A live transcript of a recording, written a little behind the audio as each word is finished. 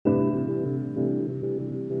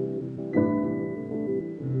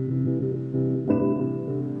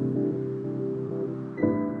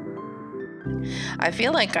I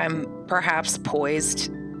feel like I'm perhaps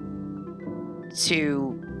poised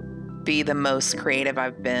to be the most creative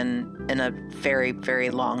I've been in a very,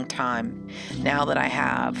 very long time. Now that I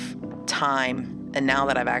have time and now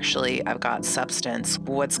that I've got substance,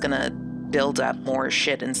 what's going to build up more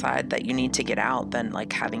shit inside that you need to get out than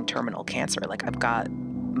like having terminal cancer? Like I've got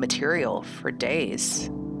material for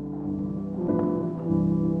days.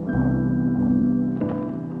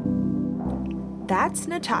 That's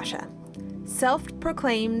Natasha,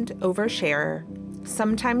 self-proclaimed oversharer,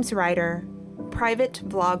 sometimes writer, private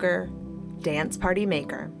vlogger, dance party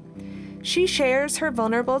maker. She shares her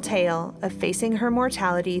vulnerable tale of facing her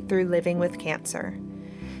mortality through living with cancer.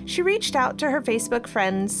 She reached out to her Facebook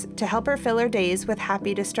friends to help her fill her days with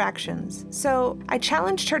happy distractions. So I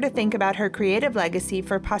challenged her to think about her creative legacy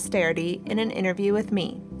for posterity in an interview with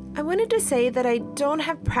me. I wanted to say that I don't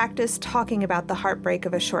have practice talking about the heartbreak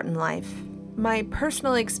of a shortened life. My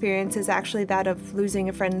personal experience is actually that of losing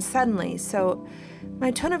a friend suddenly, so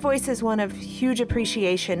my tone of voice is one of huge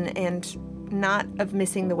appreciation and not of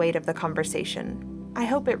missing the weight of the conversation. I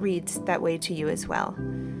hope it reads that way to you as well.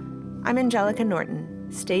 I'm Angelica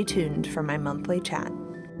Norton. Stay tuned for my monthly chat.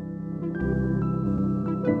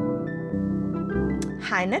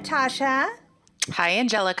 Hi, Natasha. Hi,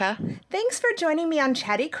 Angelica. Thanks for joining me on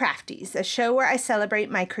Chatty Crafties, a show where I celebrate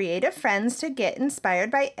my creative friends to get inspired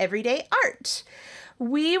by everyday art.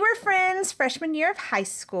 We were friends freshman year of high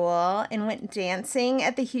school and went dancing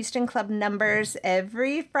at the Houston Club Numbers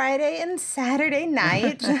every Friday and Saturday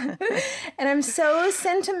night. And I'm so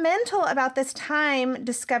sentimental about this time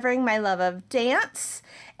discovering my love of dance.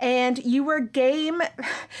 And you were game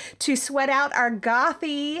to sweat out our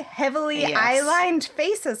gothy, heavily eyelined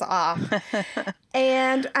faces off.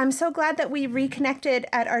 And I'm so glad that we reconnected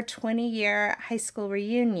at our 20-year high school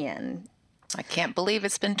reunion. I can't believe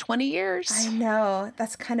it's been 20 years. I know.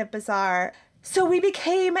 That's kind of bizarre. So we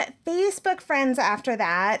became Facebook friends after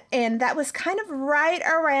that, and that was kind of right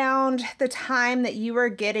around the time that you were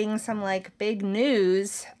getting some like big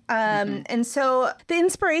news. And so the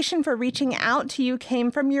inspiration for reaching out to you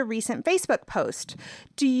came from your recent Facebook post.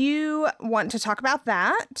 Do you want to talk about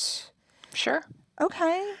that? Sure.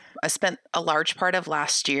 Okay. I spent a large part of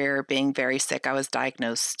last year being very sick. I was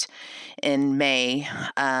diagnosed in May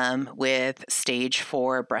with stage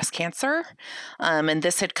 4 breast cancer. And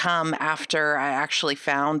this had come after I actually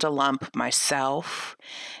found a lump myself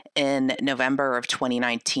in November of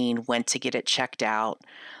 2019, went to get it checked out.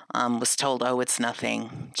 Was told, oh, it's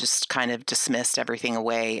nothing, just kind of dismissed everything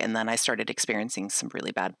away. And then I started experiencing some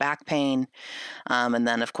really bad back pain. And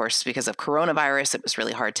then, of course, because of coronavirus, it was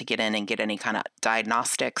really hard to get in and get any kind of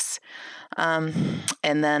diagnostics. And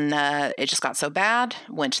then it just got so bad,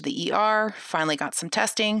 went to the ER, finally got some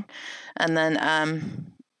testing, and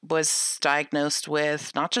then was diagnosed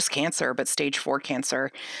with not just cancer, but stage 4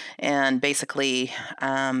 cancer. And basically,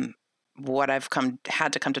 what I've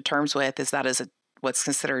had to come to terms with is that is what's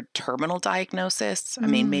considered terminal diagnosis. I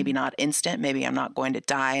mean, maybe not instant. Maybe I'm not going to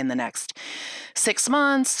die in the next 6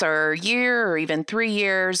 months or year or even 3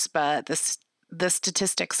 years, but the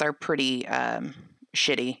statistics are pretty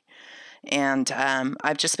shitty. And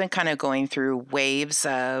I've just been kind of going through waves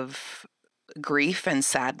of grief and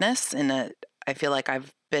sadness. And I feel like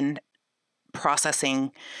I've been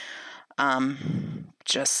processing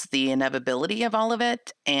just the inevitability of all of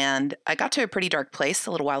it. And I got to a pretty dark place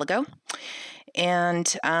a little while ago. And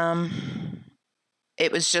it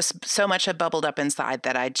was just so much had bubbled up inside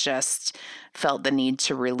that I just felt the need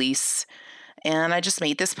to release. And I just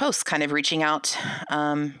made this post kind of reaching out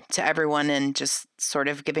to everyone and just sort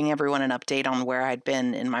of giving everyone an update on where I'd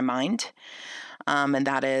been in my mind. And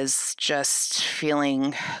that is just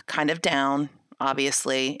feeling kind of down,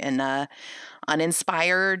 obviously, and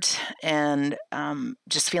uninspired and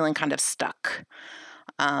just feeling kind of stuck.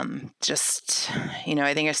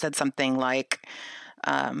 I think I said something like,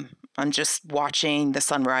 I'm just watching the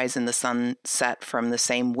sunrise and the sunset from the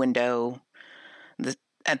same window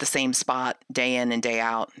at the same spot day in and day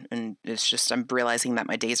out. And it's just, I'm realizing that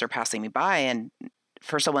my days are passing me by. And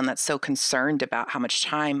for someone that's so concerned about how much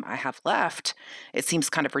time I have left, it seems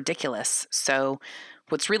kind of ridiculous. So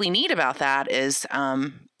what's really neat about that is,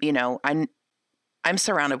 I'm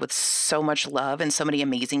surrounded with so much love and so many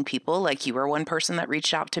amazing people. Like you were one person that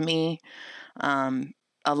reached out to me.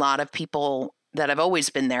 A lot of people that have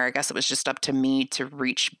always been there. I guess it was just up to me to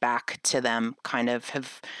reach back to them, kind of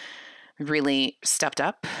have really stepped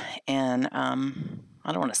up and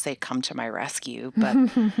I don't want to say come to my rescue, but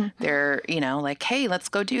they're, like, hey, let's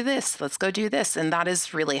go do this. Let's go do this. And that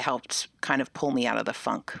has really helped kind of pull me out of the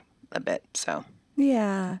funk a bit. So.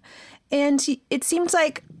 Yeah. And it seems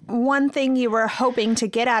like one thing you were hoping to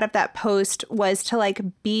get out of that post was to like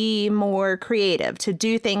be more creative, to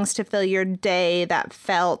do things to fill your day that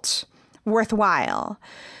felt worthwhile.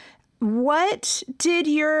 What did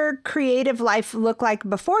your creative life look like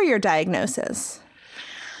before your diagnosis?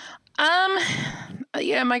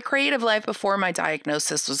 Yeah, my creative life before my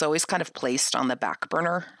diagnosis was always kind of placed on the back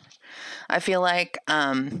burner. I feel like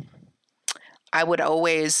I would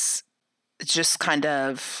always just kind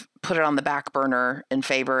of put it on the back burner in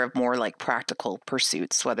favor of more like practical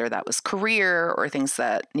pursuits, whether that was career or things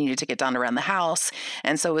that needed to get done around the house.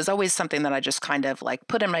 And so it was always something that I just kind of like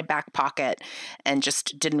put in my back pocket and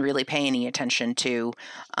just didn't really pay any attention to.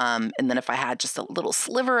 And then if I had just a little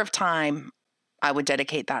sliver of time, I would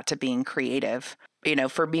dedicate that to being creative. You know,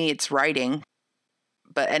 for me, it's writing,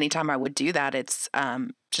 but anytime I would do that, it's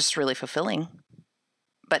just really fulfilling.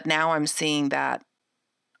 But now I'm seeing that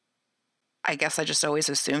I guess I just always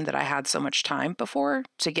assumed that I had so much time before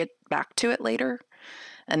to get back to it later.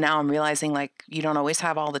 And now I'm realizing like you don't always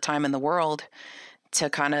have all the time in the world to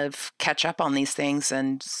kind of catch up on these things,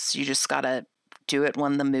 and you just got to do it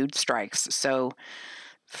when the mood strikes. So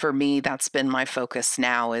for me, that's been my focus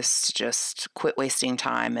now, is to just quit wasting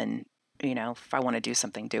time, and you know, if I want to do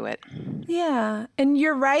something, do it. Yeah. And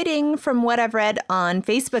your writing, from what I've read on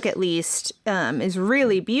Facebook at least, is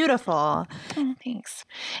really beautiful. Oh, thanks.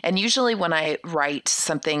 And usually when I write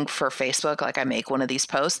something for Facebook, like I make one of these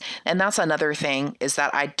posts, and that's another thing, is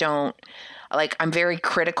that I don't, like, I'm very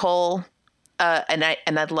critical, and I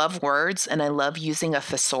love words, and I love using a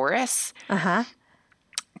thesaurus. Uh-huh.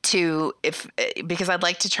 Because I'd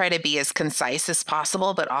like to try to be as concise as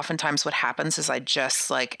possible, but oftentimes what happens is I just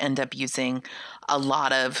like end up using a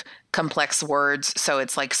lot of complex words. So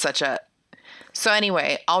it's like so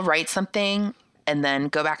anyway, I'll write something and then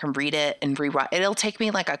go back and read it and rewrite. It'll take me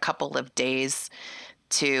like a couple of days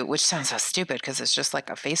which sounds so stupid because it's just like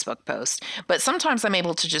a Facebook post, but sometimes I'm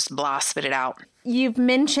able to just spit it out. You've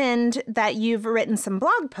mentioned that you've written some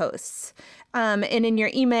blog posts. And in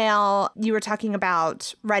your email, you were talking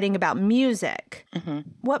about writing about music. Mm-hmm.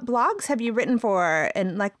 What blogs have you written for?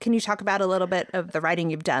 And like, can you talk about a little bit of the writing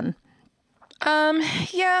you've done?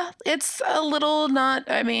 Yeah, it's a little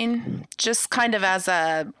just kind of as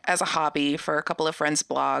a hobby for a couple of friends'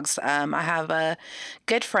 blogs. I have a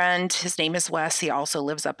good friend. His name is Wes. He also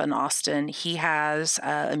lives up in Austin. He has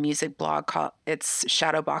a music blog called, it's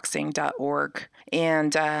shadowboxing.org.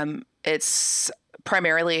 And it's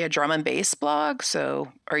primarily a drum and bass blog.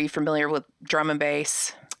 So are you familiar with drum and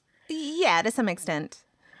bass? Yeah, to some extent.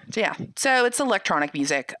 Yeah. So it's electronic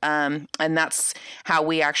music. And that's how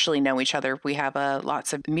we actually know each other. We have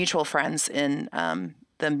lots of mutual friends in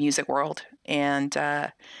the music world. And,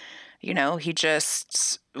 you know, he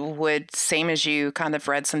just would, same as you, kind of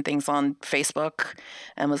read some things on Facebook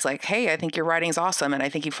and was like, hey, I think your writing's awesome. And I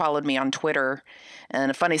think he followed me on Twitter.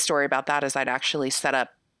 And a funny story about that is I'd actually set up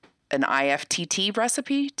an IFTT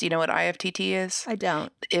recipe. Do you know what IFTT is? I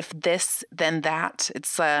don't. If this, then that.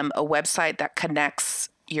 It's a website that connects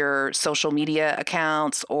your social media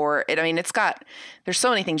accounts, there's so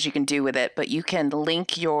many things you can do with it, but you can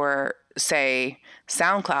link your, say,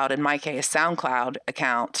 SoundCloud, in my case, SoundCloud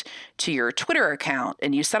account to your Twitter account,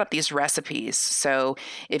 and you set up these recipes. So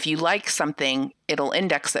if you like something, it'll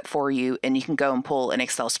index it for you, and you can go and pull an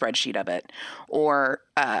Excel spreadsheet of it. Or,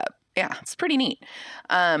 it's pretty neat.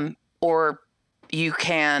 Or you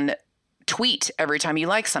can tweet every time you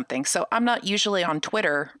like something. So I'm not usually on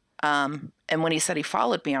Twitter. And when he said he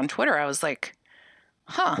followed me on Twitter, I was like,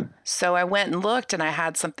 huh. So I went and looked, and I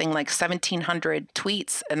had something like 1,700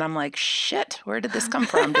 tweets. And I'm like, shit, where did this come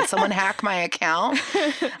from? Did someone hack my account?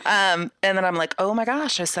 And then I'm like, oh my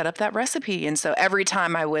gosh, I set up that recipe. And so every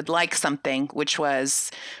time I would like something, which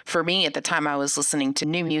was, for me at the time, I was listening to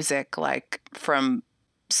new music, like from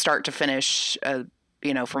start to finish,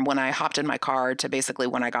 from when I hopped in my car to basically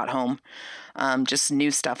when I got home, just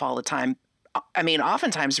new stuff all the time. I mean,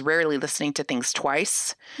 oftentimes rarely listening to things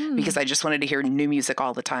twice because I just wanted to hear new music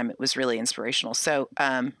all the time. It was really inspirational. So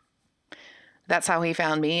that's how he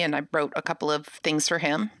found me, and I wrote a couple of things for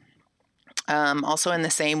him. Also in the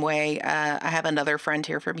same way, I have another friend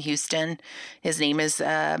here from Houston. His name is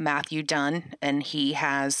Matthew Dunn, and he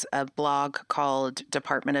has a blog called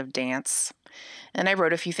Department of Dance. And I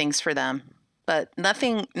wrote a few things for them, but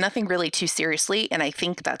nothing really too seriously. And I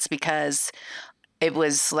think that's because it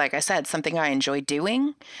was, like I said, something I enjoyed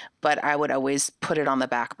doing, but I would always put it on the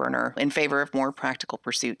back burner in favor of more practical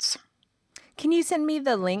pursuits. Can you send me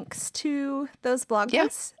the links to those blog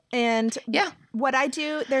posts? And what I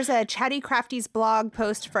do, there's a Chatty Crafties blog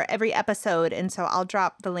post for every episode, and so I'll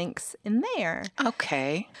drop the links in there.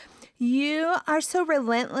 Okay. You are so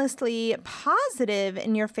relentlessly positive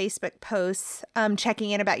in your Facebook posts, checking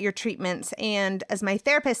in about your treatments, and as my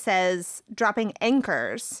therapist says, dropping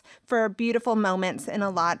anchors for beautiful moments in a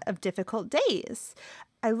lot of difficult days.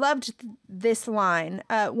 I loved this line.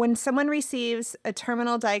 When someone receives a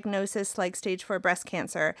terminal diagnosis like stage 4 breast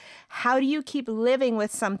cancer, how do you keep living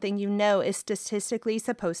with something you know is statistically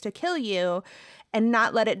supposed to kill you and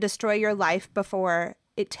not let it destroy your life before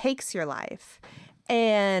it takes your life?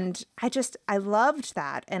 And I loved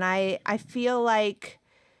that. And I feel like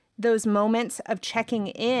those moments of checking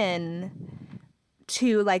in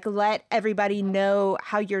to like let everybody know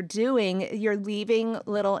how you're doing, you're leaving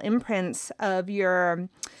little imprints of your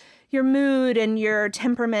mood and your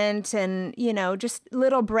temperament and, you know, just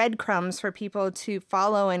little breadcrumbs for people to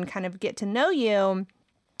follow and kind of get to know you.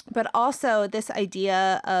 But also this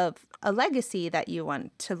idea of a legacy that you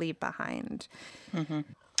want to leave behind. Mm-hmm.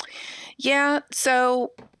 Yeah,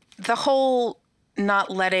 so the whole not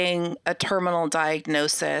letting a terminal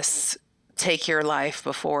diagnosis take your life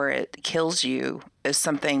before it kills you is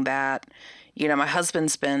something that, you know, my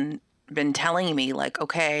husband's been telling me, like,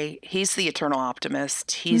 okay, he's the eternal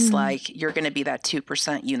optimist. He's like, you're going to be that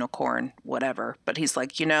 2% unicorn, whatever. But he's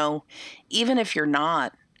like, you know, even if you're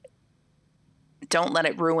not, don't let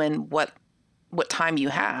it ruin what time you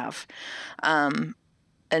have.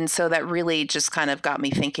 And so that really just kind of got me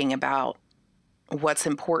thinking about what's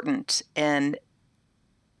important. And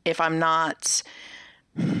if I'm not,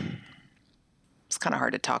 it's kind of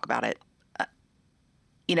hard to talk about it.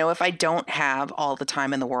 You know, if I don't have all the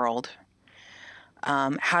time in the world,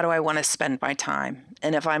 how do I want to spend my time?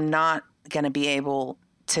 And if I'm not going to be able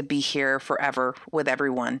to be here forever with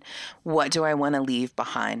everyone, what do I want to leave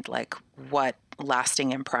behind? Like, what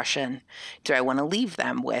lasting impression do I want to leave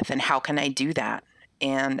them with? And how can I do that?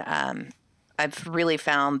 And I've really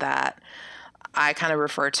found that I kind of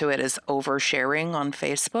refer to it as oversharing on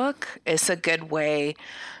Facebook. It's a good way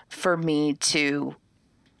for me to,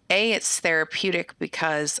 it's therapeutic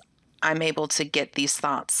because I'm able to get these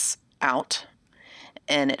thoughts out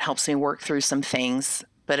and it helps me work through some things,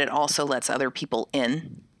 but it also lets other people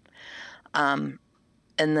in. And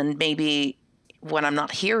then maybe when I'm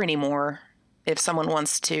not here anymore, if someone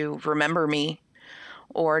wants to remember me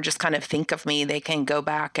or just kind of think of me, they can go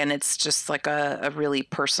back and it's just like a really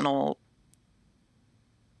personal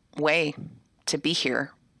way to be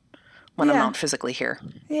here when I'm not physically here.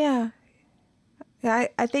 Yeah.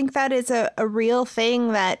 I think that is a real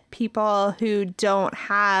thing that people who don't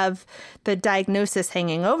have the diagnosis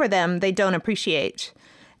hanging over them, they don't appreciate.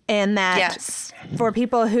 And that for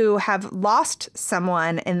people who have lost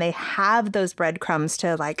someone and they have those breadcrumbs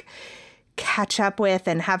to like catch up with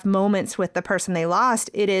and have moments with the person they lost,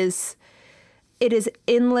 it is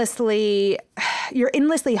endlessly, you're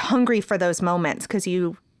endlessly hungry for those moments because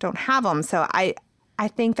you don't have them. So I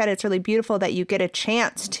think that it's really beautiful that you get a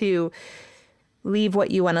chance to leave what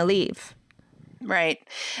you want to leave. Right.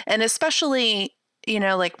 And especially, you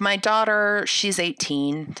know, like my daughter, she's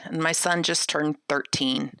 18 and my son just turned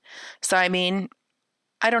 13. So, I mean,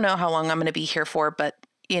 I don't know how long I'm going to be here for, but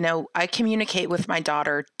you know, I communicate with my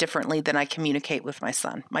daughter differently than I communicate with my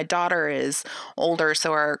son. My daughter is older,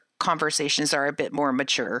 so our conversations are a bit more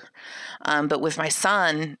mature. But with my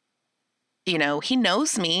son, you know, he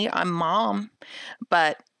knows me. I'm mom,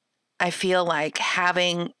 but I feel like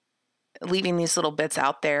leaving these little bits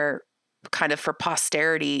out there kind of for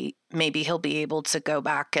posterity, maybe he'll be able to go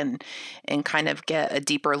back and kind of get a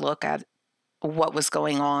deeper look at what was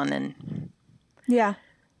going on. And yeah,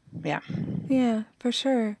 for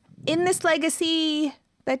sure. In this legacy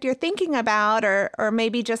that you're thinking about, or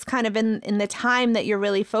maybe just kind of in the time that you're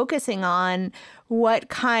really focusing on, what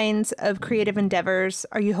kinds of creative endeavors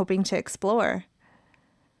are you hoping to explore?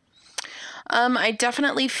 I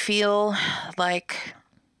definitely feel like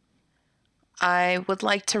I would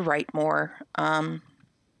like to write more.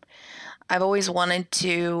 I've always wanted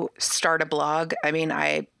to start a blog. I mean,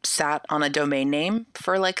 I sat on a domain name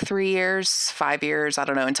for like 3 years, 5 years, I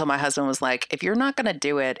don't know, until my husband was like, if you're not going to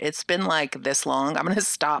do it, it's been like this long, I'm going to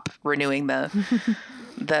stop renewing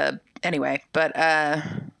anyway. But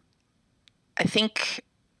I think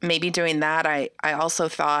maybe doing that, I also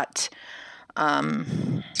thought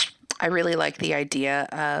I really like the idea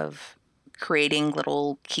of creating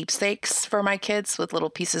little keepsakes for my kids with little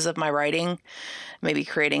pieces of my writing, maybe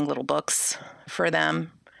creating little books for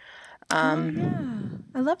them. I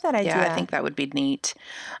love that idea. Yeah, I think that would be neat.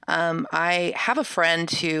 I have a friend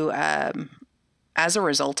who, as a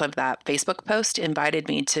result of that Facebook post, invited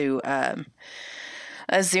me to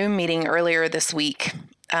a Zoom meeting earlier this week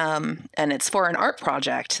and it's for an art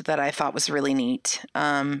project that I thought was really neat.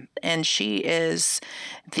 And she is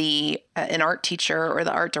an art teacher or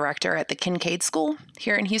the art director at the Kincaid School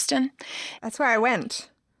here in Houston. That's where I went.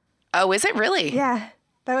 Oh, is it really? Yeah,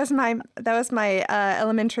 that was my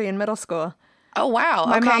elementary and middle school. Oh, wow.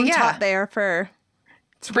 My okay, mom yeah. taught there for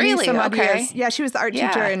Really? some odd Okay. years. Yeah, she was the art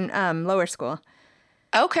teacher in lower school.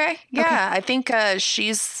 Okay. Yeah. I think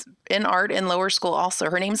she's in art in lower school also.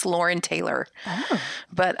 Her name's Lauren Taylor. Oh.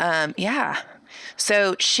 But yeah.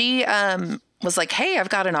 So she was like, hey, I've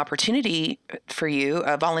got an opportunity for you,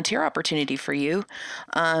 a volunteer opportunity for you.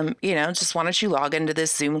 Just why don't you log into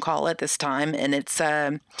this Zoom call at this time? And it's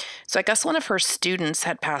so I guess one of her students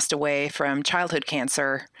had passed away from childhood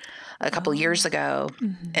cancer a couple years ago,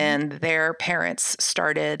 and their parents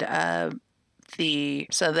started the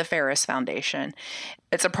Ferris Foundation.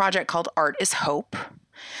 It's a project called Art is Hope.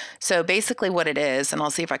 So basically what it is, and I'll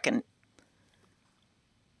see if I can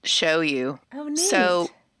show you. Oh, neat. So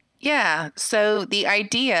the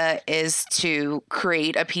idea is to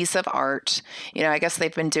create a piece of art. I guess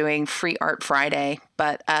they've been doing Free Art Friday,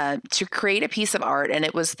 but to create a piece of art. And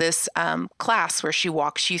it was this class where she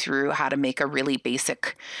walks you through how to make a really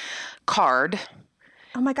basic card.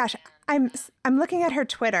 Oh my gosh, I'm looking at her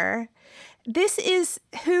Twitter. This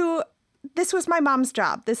was my mom's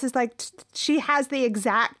job. This is like, she has the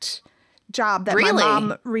exact job that Really? my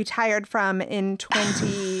mom retired from in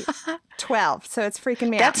 2012. So it's freaking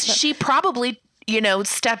me out. She probably,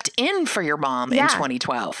 stepped in for your mom in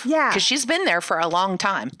 2012. Yeah. Because she's been there for a long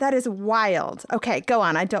time. That is wild. Okay, go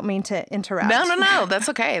on. I don't mean to interrupt. No. That's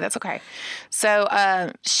okay. That's okay.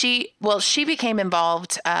 So she became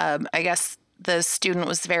involved. I guess the student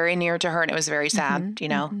was very near to her and it was very sad,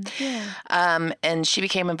 Yeah. And she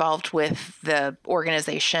became involved with the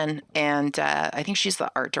organization. And I think she's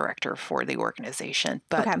the art director for the organization.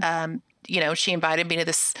 But, she invited me to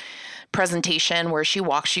this presentation where she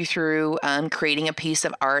walks you through creating a piece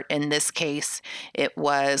of art. In this case, it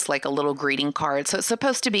was like a little greeting card. So it's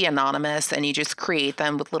supposed to be anonymous and you just create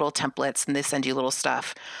them with little templates and they send you little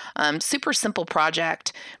stuff. Super simple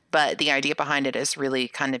project, but the idea behind it is really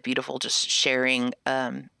kind of beautiful. Just sharing,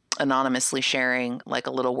 anonymously sharing like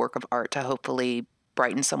a little work of art to hopefully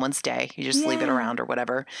brighten someone's day. You just leave it around or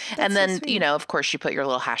whatever. And then, of course, you put your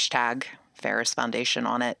little hashtag Ferris Foundation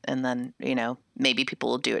on it. And then, maybe people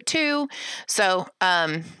will do it too. So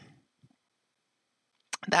that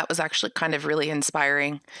was actually kind of really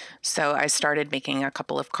inspiring. So I started making a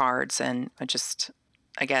couple of cards and I just,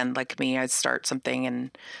 again, like me, I'd start something and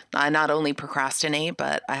I not only procrastinate,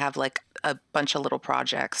 but I have like a bunch of little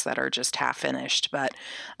projects that are just half finished. But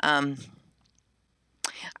I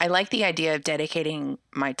like the idea of dedicating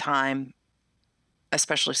my time,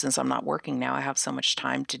 especially since I'm not working now. I have so much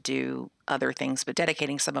time to do other things, but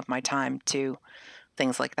dedicating some of my time to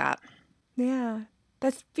things like that. Yeah,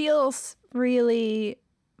 that feels really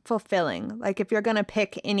fulfilling. Like if you're going to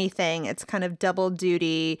pick anything, it's kind of double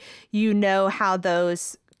duty. You know how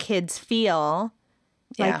those kids feel.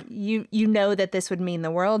 Like you know that this would mean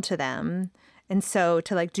the world to them. And so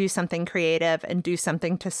to like do something creative and do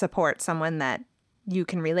something to support someone that you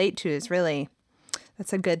can relate to is really,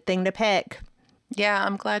 that's a good thing to pick. Yeah,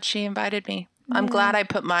 I'm glad she invited me. I'm glad I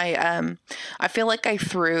put my, I feel like I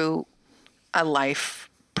threw a life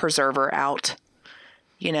preserver out,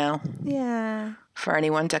 Yeah. for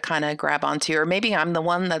anyone to kind of grab onto. Or maybe I'm the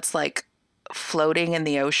one that's like floating in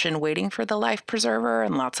the ocean waiting for the life preserver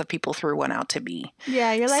and lots of people threw one out to me.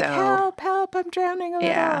 Yeah, you're like, help, I'm drowning alone.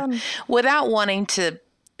 Yeah, without wanting to,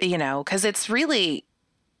 because it's really,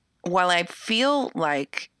 while I feel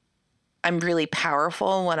like I'm really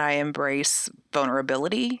powerful when I embrace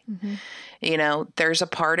vulnerability, there's a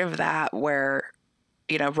part of that where,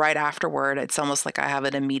 right afterward, it's almost like I have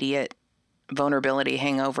an immediate vulnerability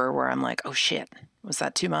hangover where I'm like, oh shit, was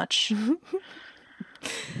that too much?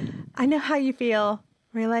 I know how you feel.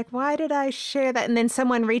 Where you're like, why did I share that? And then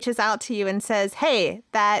someone reaches out to you and says, hey,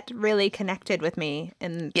 that really connected with me.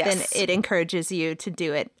 And then it encourages you to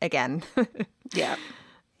do it again. Yeah.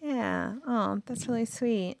 Yeah. Oh, that's really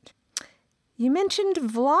sweet. You mentioned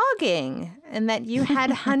vlogging and that you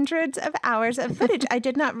had hundreds of hours of footage. I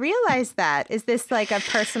did not realize that. Is this like a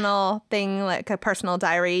personal thing, like a personal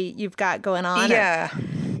diary you've got going on? Yeah.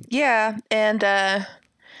 Yeah. And a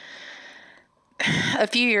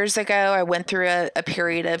few years ago, I went through a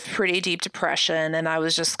period of pretty deep depression and I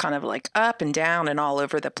was just kind of like up and down and all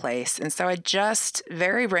over the place. And so I just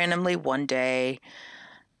very randomly one day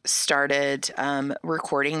started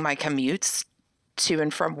recording my commutes to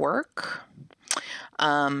and from work.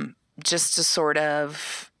 Just to sort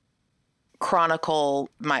of chronicle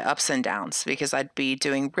my ups and downs, because I'd be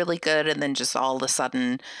doing really good and then just all of a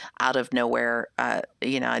sudden out of nowhere, I'd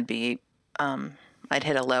hit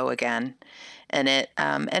a low again. And it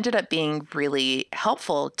ended up being really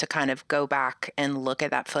helpful to kind of go back and look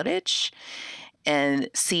at that footage and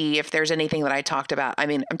see if there's anything that I talked about. I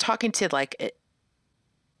mean, I'm talking to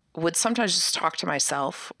would sometimes just talk to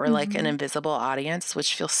myself or like an invisible audience,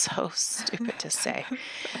 which feels so stupid to say.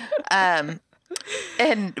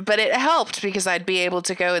 But it helped because I'd be able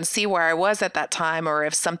to go and see where I was at that time, or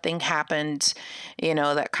if something happened,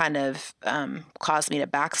 that kind of caused me to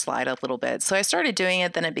backslide a little bit. So I started doing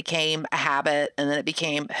it, then it became a habit, and then it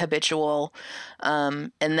became habitual.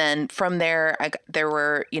 And then from there, there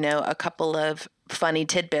were, a couple of funny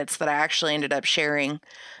tidbits that I actually ended up sharing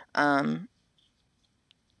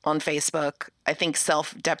on Facebook. I think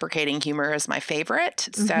self-deprecating humor is my favorite.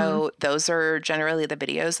 So those are generally the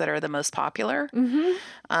videos that are the most popular.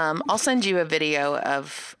 I'll send you a video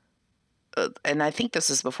of, and I think this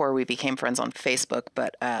is before we became friends on Facebook,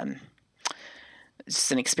 but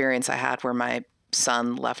just an experience I had where my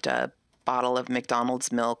son left a bottle of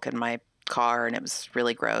McDonald's milk in my car, and it was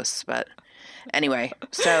really gross. But anyway,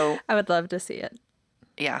 so I would love to see it.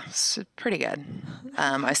 Yeah, it's pretty good.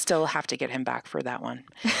 I still have to get him back for that one.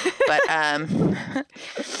 But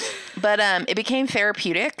it became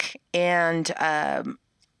therapeutic, and I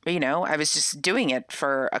was just doing it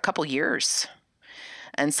for a couple years.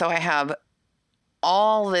 And so I have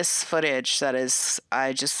all this footage that is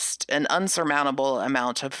an unsurmountable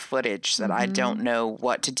amount of footage that I don't know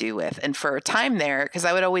what to do with. And for a time there, because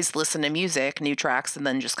I would always listen to music, new tracks, and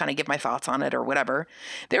then just kind of give my thoughts on it or whatever.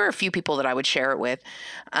 There were a few people that I would share it with.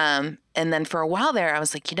 And then for a while there, I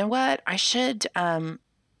was like, you know what? I should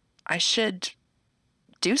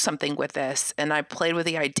do something with this. And I played with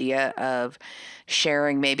the idea of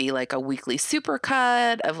sharing maybe like a weekly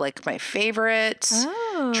supercut of like my favorite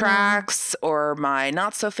tracks or my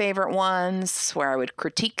not so favorite ones, where I would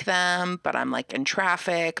critique them, but I'm like in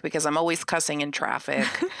traffic because I'm always cussing in traffic.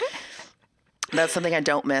 That's something I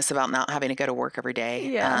don't miss about not having to go to work every day.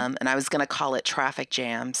 Yeah. And I was going to call it Traffic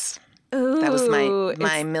Jams. Ooh, that was my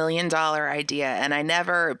 $1 million idea. And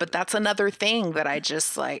but that's another thing that I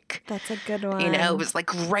just like. That's a good one. It was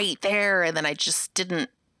like right there. And then I just didn't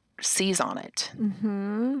seize on it.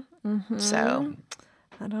 So.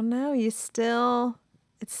 I don't know. It's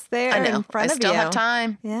there in front of you. I still have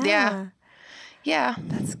time. Yeah. Yeah.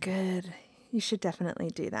 That's good. You should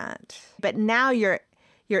definitely do that. But now you're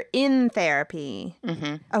in therapy.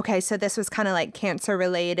 Okay. So this was kind of like cancer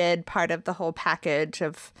related, part of the whole package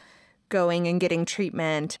of going and getting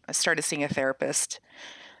treatment. I started seeing a therapist,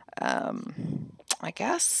 I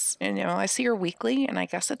guess, I see her weekly, and I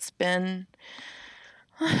guess it's been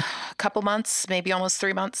a couple months, maybe almost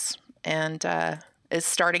 3 months, and it's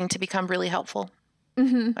starting to become really helpful.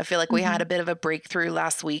 I feel like we had a bit of a breakthrough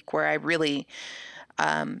last week where I really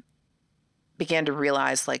began to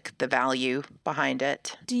realize like the value behind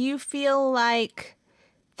it. Do you feel like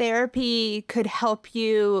therapy could help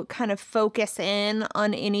you kind of focus in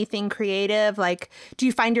on anything creative? Like, do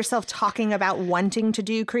you find yourself talking about wanting to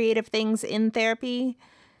do creative things in therapy?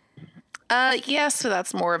 Yes, so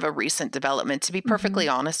that's more of a recent development, to be perfectly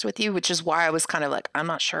honest with you, which is why I was kind of like, I'm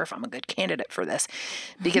not sure if I'm a good candidate for this,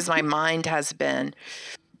 because my mind has been,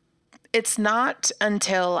 it's not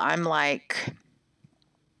until I'm like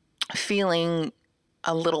feeling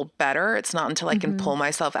a little better. It's not until I can pull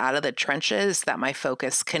myself out of the trenches that my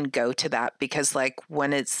focus can go to that. Because like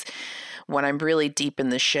when I'm really deep in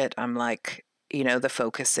the shit, I'm like, the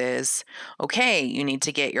focus is, okay, you need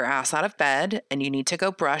to get your ass out of bed and you need to go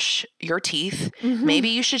brush your teeth. Maybe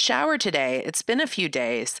you should shower today. It's been a few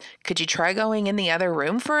days. Could you try going in the other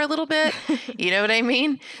room for a little bit? You know what I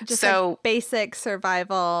mean? Just like basic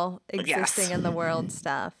survival, existing in the world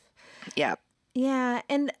stuff. Yeah. Yeah,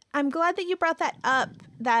 and I'm glad that you brought that up,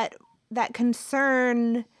 that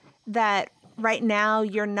concern that right now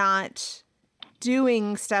you're not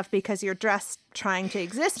doing stuff because you're just trying to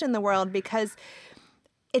exist in the world, because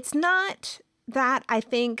it's not that I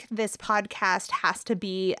think this podcast has to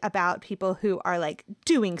be about people who are like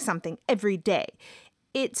doing something every day.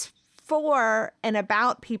 It's for and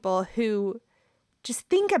about people who just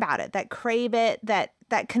think about it, that crave it, that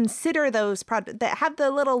consider those products, that have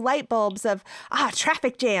the little light bulbs of,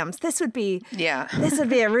 traffic jams. This would be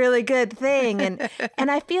a really good thing.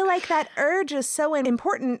 And I feel like that urge is so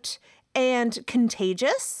important and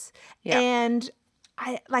contagious. Yeah. And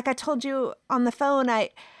like I told you on the phone,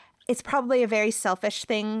 it's probably a very selfish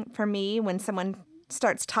thing for me when someone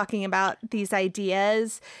starts talking about these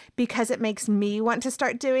ideas because it makes me want to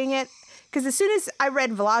start doing it. Because as soon as I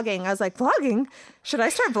read vlogging, I was like, vlogging? Should I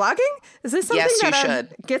start vlogging? Is this something Yes, you that I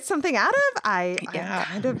should. get something out of?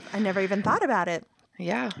 Yeah. I never even thought about it.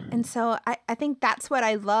 Yeah. And so I think that's what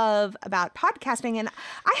I love about podcasting. And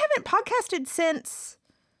I haven't podcasted since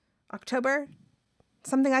October,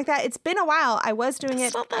 something like that. It's been a while. I was doing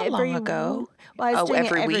It's it not that long ago. Well, I was doing it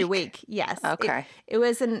every every week? week. Yes. Okay. It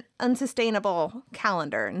was an unsustainable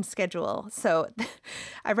calendar and schedule. So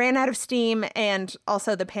I ran out of steam, and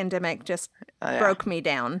also the pandemic just broke me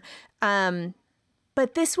down.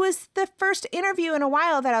 But this was the first interview in a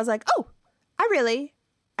while that I was like, oh,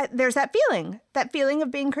 there's that feeling of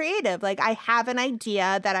being creative. Like I have an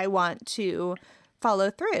idea that I want to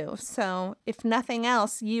follow through. So if nothing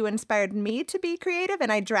else, you inspired me to be creative,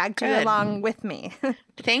 and I dragged you along with me.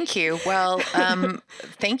 Thank you. Well,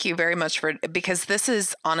 thank you very much because this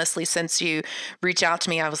is honestly, since you reached out to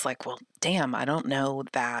me, I was like, well, damn, I don't know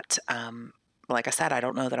that, like I said, I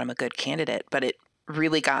don't know that I'm a good candidate, but it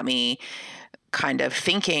really got me kind of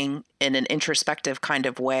thinking in an introspective kind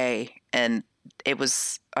of way. And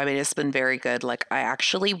it's been very good. Like I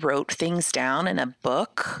actually wrote things down in a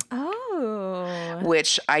book. Oh.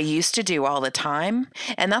 Which I used to do all the time.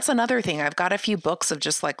 And that's another thing. I've got a few books of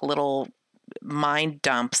just like little mind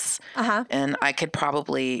dumps. And I should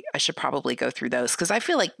probably go through those because I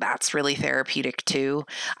feel like that's really therapeutic too.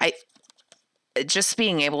 Just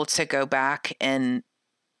being able to go back and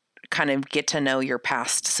kind of get to know your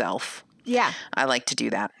past self. Yeah. I like to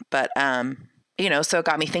do that. But, so it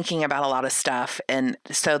got me thinking about a lot of stuff. And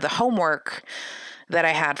so the homework that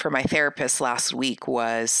I had for my therapist last week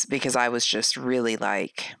was because I was just really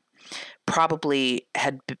like, probably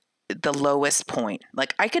had the lowest point.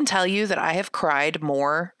 Like I can tell you that I have cried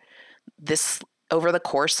more over the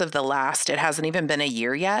course of it hasn't even been a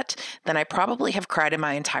year yet, than I probably have cried in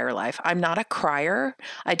my entire life. I'm not a crier.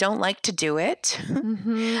 I don't like to do it.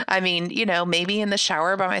 Mm-hmm. I mean, maybe in the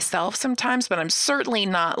shower by myself sometimes, but I'm certainly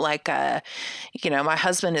not like my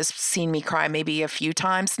husband has seen me cry maybe a few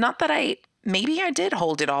times. Not that maybe I did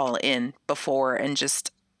hold it all in before and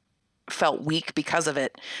just felt weak because of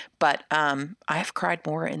it. But I have cried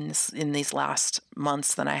more in these last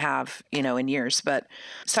months than I have, in years. But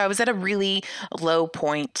so I was at a really low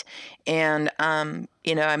point, and I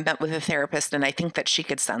met with a therapist, and I think that she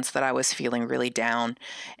could sense that I was feeling really down.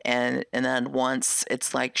 And then once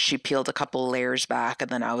it's like she peeled a couple layers back, and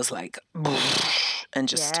then I was like, and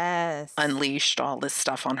just unleashed all this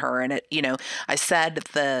stuff on her. And I said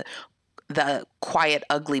the quiet,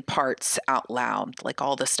 ugly parts out loud, like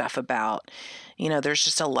all the stuff about, there's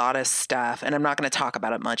just a lot of stuff. And I'm not going to talk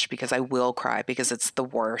about it much because I will cry because it's the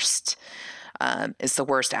worst. It's the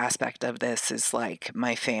worst aspect of this is like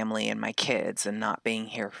my family and my kids and not being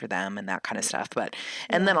here for them and that kind of stuff.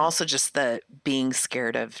 And then also just the being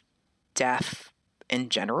scared of death in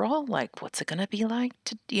general, like what's it going to be like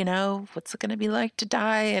what's it going to be like to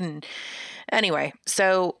die? And anyway,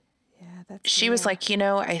 so she was like,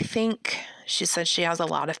 I think she said she has a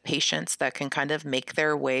lot of patients that can kind of make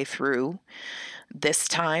their way through this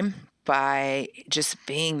time by just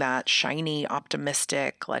being that shiny,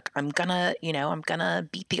 optimistic, like I'm gonna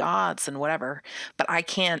beat the odds and whatever. But I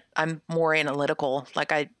can't, I'm more analytical.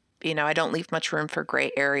 Like I don't leave much room for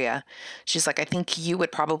gray area. She's like, I think you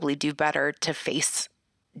would probably do better to face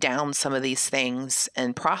down some of these things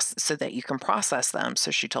and process so that you can process them.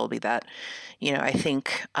 So she told me that, I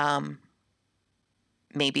think,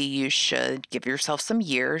 maybe you should give yourself some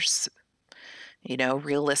years,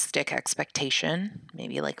 realistic expectation,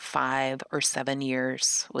 maybe like 5 or 7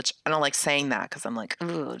 years, which I don't like saying that because I'm like,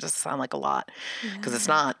 ooh, it just sound like a lot because it's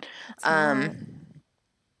not.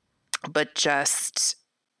 But just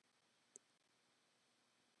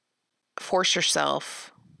force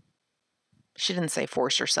yourself. She didn't say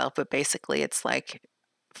force yourself, but basically it's like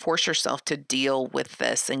force yourself to deal with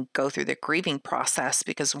this and go through the grieving process,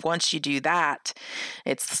 because once you do that,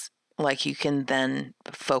 it's like you can then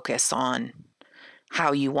focus on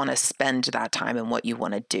how you want to spend that time and what you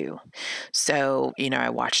want to do. So, I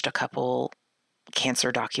watched a couple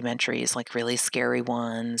cancer documentaries, like really scary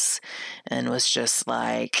ones, and was just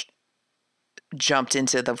like jumped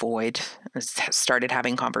into the void, started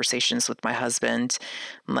having conversations with my husband,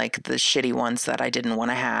 like the shitty ones that I didn't want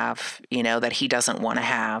to have, that he doesn't want to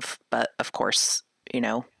have. But of course, he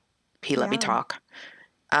let me talk.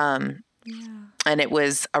 And it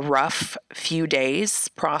was a rough few days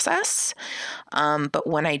process. But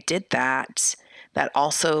when I did that, that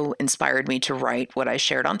also inspired me to write what I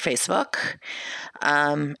shared on Facebook.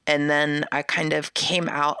 And then I kind of came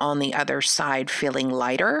out on the other side feeling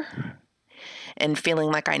lighter and feeling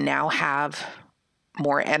like I now have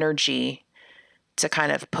more energy to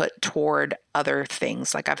kind of put toward other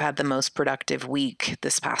things. Like I've had the most productive week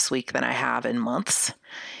this past week than I have in months.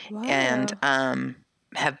 Wow. And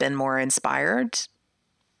have been more inspired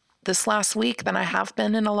this last week than I have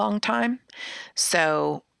been in a long time.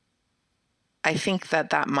 So I think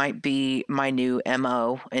that might be my new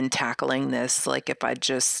MO in tackling this. Like if I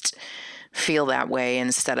just feel that way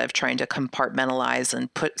instead of trying to compartmentalize and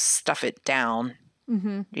stuff it down,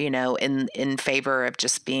 in favor of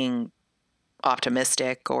just being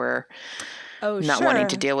optimistic or not wanting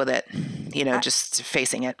to deal with it, just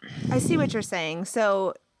facing it. I see what you're saying.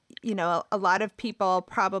 So, a lot of people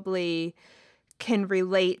probably can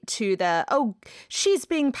relate to she's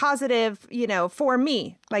being positive, for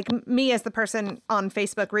me, like me as the person on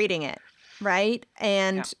Facebook reading it. Right.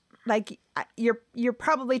 And like you're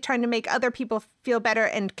probably trying to make other people feel better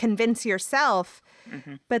and convince yourself.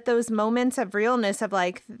 Mm-hmm. But those moments of realness of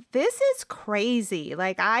like, this is crazy.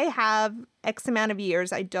 Like I have X amount of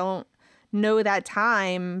years. I don't know that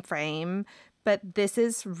time frame, but this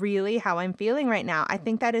is really how I'm feeling right now. I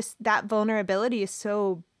think that vulnerability is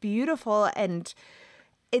so beautiful, and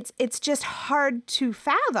it's just hard to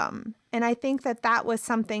fathom. And I think that was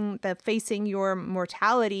something that facing your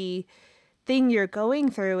mortality thing you're going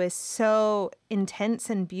through is so intense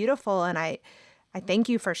and beautiful. And I thank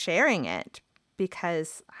you for sharing it,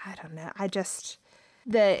 because I don't know,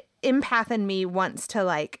 the empath in me wants to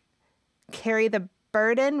like carry the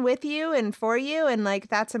burden with you and for you, and like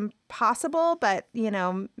that's impossible, but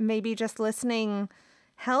maybe just listening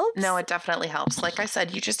helps. No, it definitely helps. Like I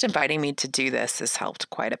said, you just inviting me to do this has helped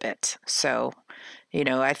quite a bit. So,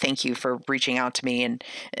 I thank you for reaching out to me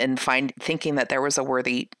and thinking that there was a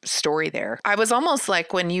worthy story there. I was almost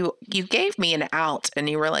like when you gave me an out and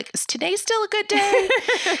you were like, is today still a good day?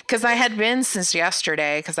 Because I had been since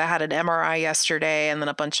yesterday, because I had an MRI yesterday and then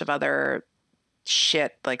a bunch of other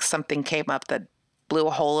shit, like something came up that blew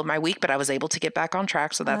a hole in my week, but I was able to get back on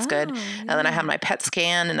track. So that's good. Yeah. And then I had my PET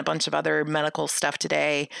scan and a bunch of other medical stuff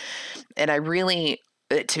today. And I really,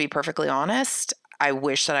 to be perfectly honest, I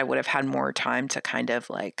wish that I would have had more time to kind of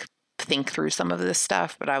like think through some of this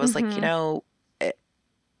stuff. But I was like,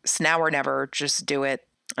 it's now or never, just do it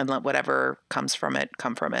and let whatever comes from it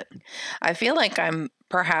come from it. I feel like I'm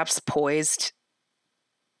perhaps poised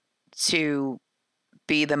to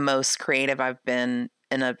be the most creative I've been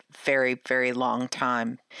in a very, very long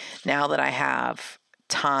time. Now that I have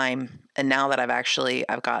time and now that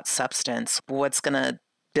I've got substance, what's going to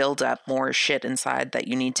build up more shit inside that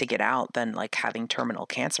you need to get out than like having terminal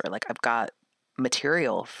cancer? Like I've got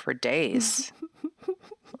material for days.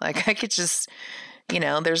 Like I could just,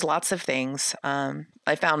 there's lots of things.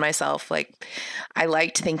 I found myself like, I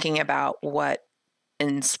liked thinking about what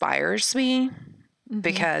inspires me,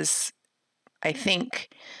 because I think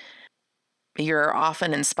you're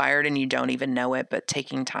often inspired and you don't even know it, but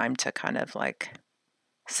taking time to kind of like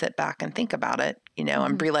sit back and think about it,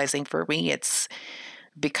 I'm realizing for me, it's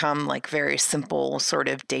become like very simple sort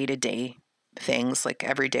of day-to-day things, like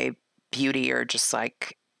everyday beauty, or just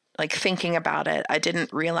like thinking about it. I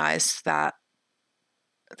didn't realize that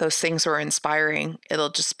those things were inspiring. It'll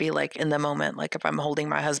just be like in the moment, like if I'm holding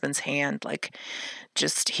my husband's hand, like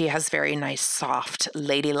just, he has very nice, soft,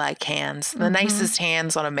 ladylike hands, the nicest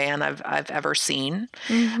hands on a man I've ever seen.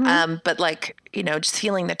 But like, just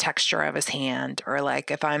feeling the texture of his hand, or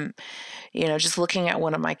like if I'm, just looking at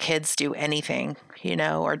one of my kids do anything,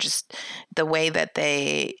 or just the way that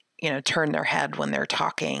they, turn their head when they're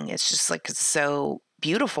talking. It's just like, it's so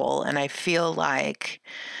beautiful. And I feel like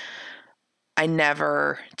I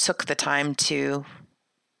never took the time to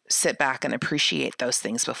sit back and appreciate those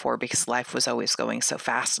things before, because life was always going so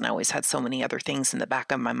fast and I always had so many other things in the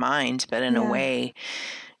back of my mind. But in a way,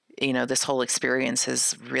 this whole experience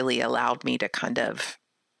has really allowed me to kind of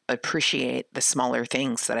appreciate the smaller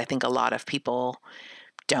things that I think a lot of people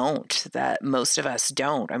don't, that most of us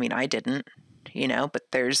don't. I mean, I didn't, but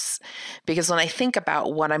because when I think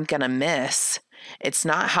about what I'm going to miss, it's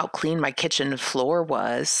not how clean my kitchen floor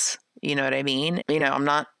was. You know what I mean? I'm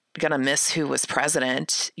not going to miss who was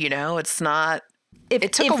president. It's not,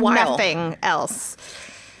 it took a while. Nothing else.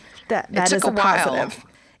 That is a positive.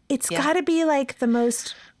 It's got to be like the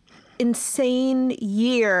most insane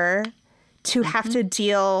year to have to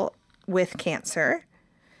deal with cancer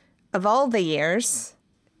of all the years,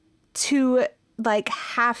 to like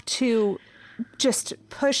have to just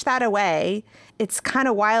push that away. It's kind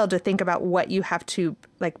of wild to think about what you have to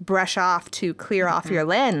like brush off to clear off your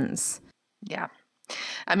lens. Yeah.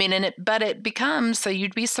 I mean, but it becomes, so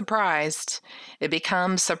you'd be surprised, it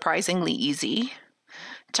becomes surprisingly easy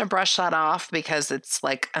to brush that off, because it's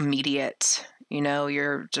like immediate.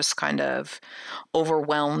 You're just kind of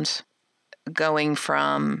overwhelmed, going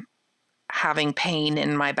from having pain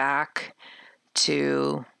in my back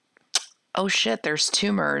to, oh shit, there's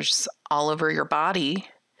tumors all over your body,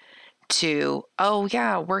 to, oh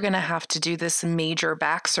yeah, we're going to have to do this major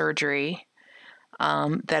back surgery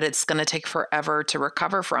that it's going to take forever to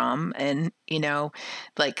recover from. And,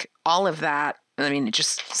 like all of that, I mean, it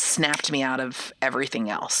just snapped me out of everything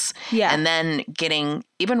else. Yeah. And then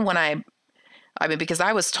even when because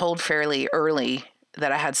I was told fairly early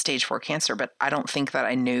that I had stage 4 cancer, but I don't think that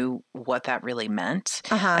I knew what that really meant.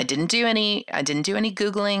 I didn't do any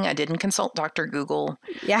Googling. I didn't consult Dr. Google.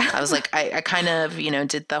 Yeah. I was like, I kind of,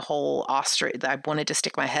 did the whole ostrich. I wanted to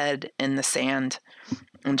stick my head in the sand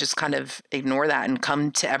and just kind of ignore that and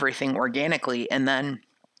come to everything organically. And then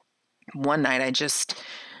one night I just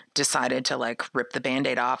decided to like rip the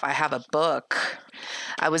Band-Aid off. I have a book.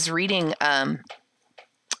 I was reading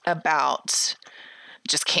about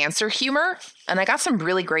just cancer humor, and I got some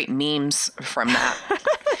really great memes from that.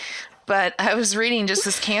 But I was reading just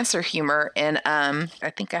this cancer humor, and I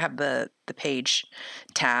think I have the page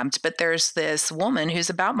tabbed, but there's this woman who's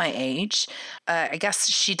about my age. I guess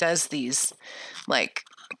she does these like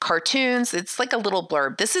cartoons. It's like a little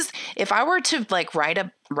blurb. This is, if I were to like write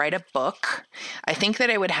a book, I think that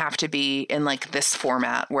it would have to be in like this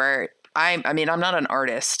format where I mean, I'm not an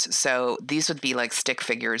artist, so these would be like stick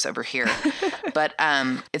figures over here. But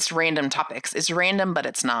it's random topics. It's random, but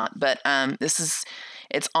it's not. But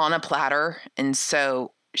it's on a platter. And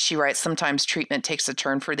so she writes, sometimes treatment takes a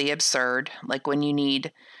turn for the absurd, like when you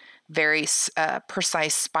need very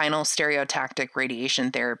precise spinal stereotactic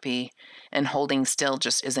radiation therapy and holding still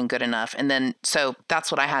just isn't good enough. And then, so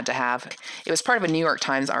that's what I had to have. It was part of a New York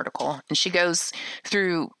Times article. And she goes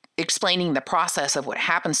through explaining the process of what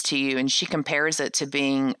happens to you. And she compares it to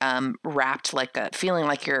being wrapped feeling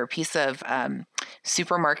like you're a piece of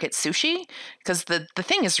supermarket sushi. Because the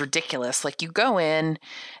thing is ridiculous. Like you go in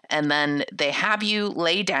and then they have you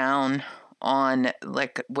lay down on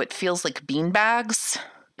like what feels like bean bags,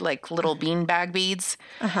 like little bean bag beads.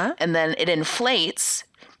 And then it inflates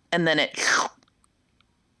and then it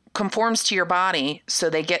conforms to your body, so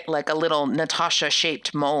they get like a little Natasha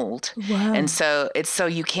shaped mold. Wow. And so it's so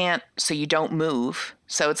you don't move.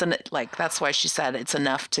 So it's that's why she said it's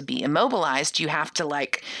enough to be immobilized. You have to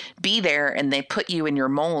like be there, and they put you in your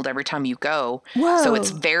mold every time you go. Whoa. So it's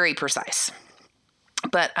very precise.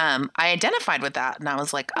 But I identified with that, and I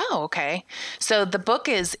was like, oh, okay. So the book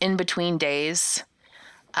is In Between Days,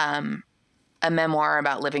 a memoir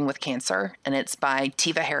about living with cancer, and it's by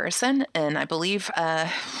Tiva Harrison, and I believe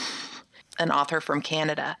an author from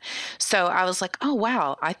Canada. So I was like, oh,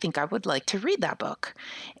 wow, I think I would like to read that book.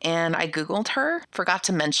 And I Googled her, forgot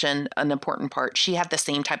to mention an important part. She had the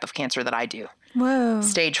same type of cancer that I do. Whoa.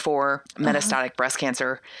 Stage 4 metastatic breast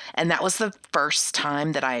cancer. And that was the first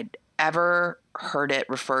time that I'd ever heard it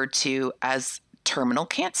referred to as terminal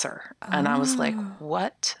cancer. And I was like,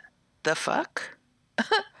 what the fuck?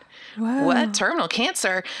 Wow. What? Terminal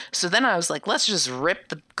cancer? So then I was like, let's just rip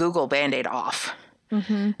the Google Band-Aid off.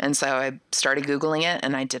 And so I started Googling it,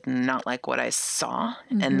 and I did not like what I saw.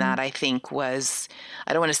 And that, I think, was,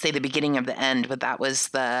 I don't want to say the beginning of the end, but that was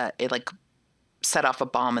it like set off a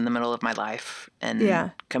bomb in the middle of my life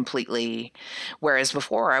and completely, whereas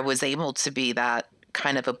before I was able to be that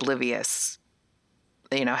kind of oblivious,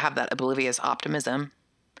 have that oblivious optimism.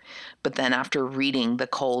 But then after reading the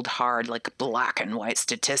cold, hard, like black and white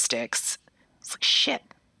statistics, it's like, shit,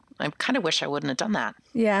 I kind of wish I wouldn't have done that.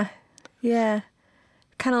 Yeah. Yeah.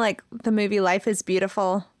 Kind of like the movie Life is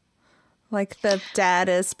Beautiful. Like the dad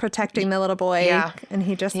is protecting the little boy and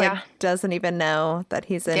he just doesn't even know that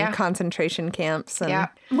he's in concentration camps. And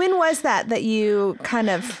when was that you kind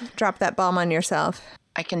of dropped that bomb on yourself?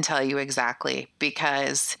 I can tell you exactly,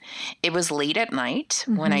 because it was late at night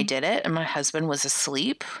when I did it, and my husband was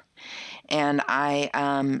asleep, and I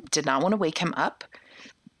did not want to wake him up.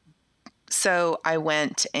 So I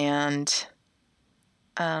went and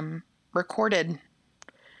recorded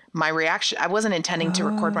my reaction. I wasn't intending to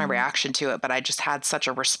record my reaction to it, but I just had such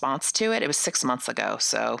a response to it. It was 6 months ago.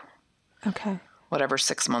 So whatever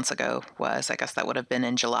 6 months ago was, I guess that would have been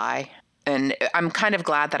in July. And I'm kind of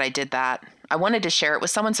glad that I did that. I wanted to share it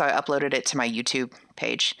with someone, so I uploaded it to my YouTube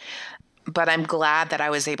page. But I'm glad that I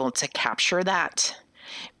was able to capture that,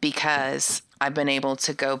 because I've been able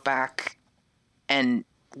to go back and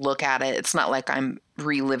look at it. It's not like I'm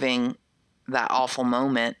reliving that awful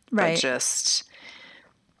moment, but just,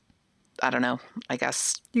 I don't know, I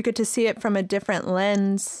guess. You get to see it from a different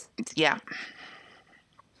lens. Yeah.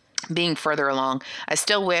 Being further along. I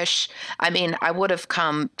still wish, I would have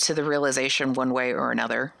come to the realization one way or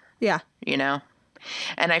another. Yeah. you know?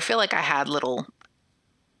 And I feel like I had little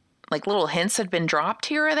hints had been dropped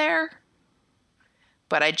here or there,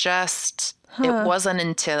 but it wasn't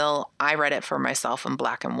until I read it for myself in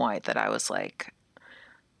black and white that I was like,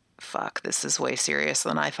 fuck, this is way serious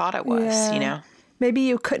than I thought it was, you know? Maybe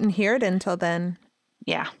you couldn't hear it until then.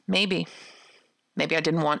 Yeah, maybe. Maybe I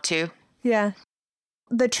didn't want to. Yeah.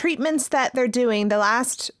 The treatments that they're doing, the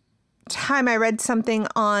last time I read something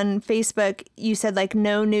on Facebook, you said like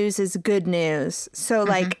no news is good news. So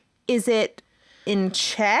like, is it in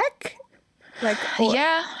check? Like,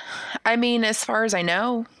 yeah. I mean, as far as I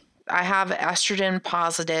know, I have estrogen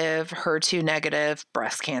positive, HER2 negative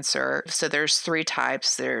breast cancer. So there's 3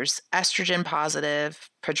 types. There's estrogen positive,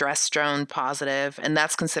 progesterone positive, and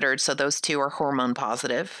that's considered, so those 2 are hormone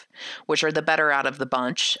positive, which are the better out of the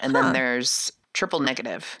bunch. And then there's triple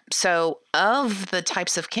negative. So of the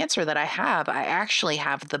types of cancer that I have, I actually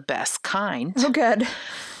have the best kind. Oh, good.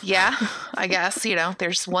 Yeah, I guess,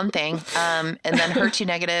 there's one thing. And then HER2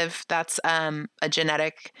 negative, that's a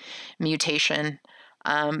genetic mutation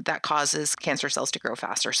that causes cancer cells to grow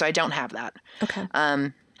faster. So I don't have that. Okay.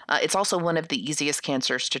 It's also one of the easiest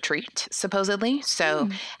cancers to treat, supposedly. So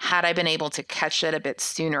had I been able to catch it a bit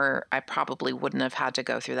sooner, I probably wouldn't have had to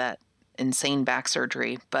go through that insane back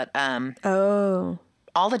surgery. But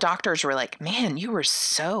all the doctors were like, man, you were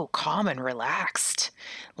so calm and relaxed,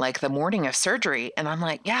 like the morning of surgery. And I'm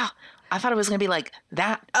like, yeah, I thought it was going to be like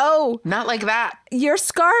that. Oh, not like that. Your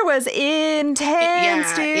scar was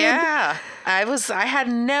intense, dude. Yeah. I had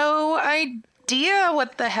no idea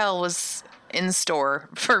what the hell was in store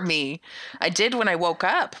for me. I did when I woke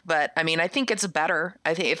up, but I mean, I think it's better.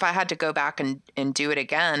 I think if I had to go back and do it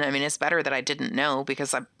again, I mean, it's better that I didn't know,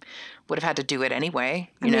 because I would have had to do it anyway,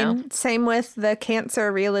 you know? Same with the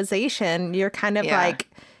cancer realization. You're kind of like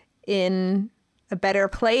in a better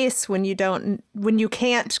place when you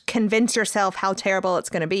can't convince yourself how terrible it's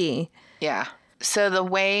going to be. Yeah. So the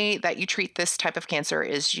way that you treat this type of cancer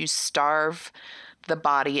is you starve the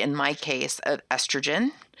body, in my case, of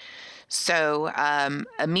estrogen. So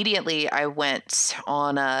immediately I went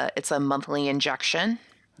on it's a monthly injection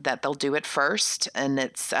that they'll do it first. And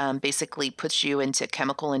it's basically puts you into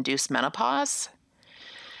chemical-induced menopause.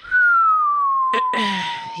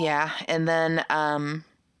 Yeah. And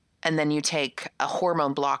then you take a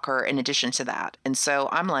hormone blocker in addition to that. And so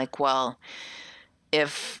I'm like, well,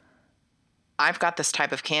 if I've got this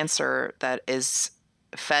type of cancer that is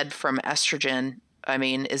fed from estrogen, I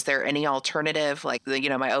mean, is there any alternative? Like,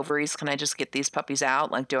 my ovaries, can I just get these puppies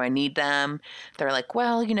out? Like, do I need them? They're like,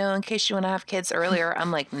 well, in case you want to have kids earlier.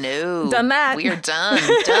 I'm like, no. Done that. We are done.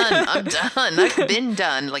 I'm done. I've been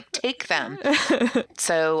done. Like, take them.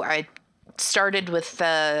 So I started with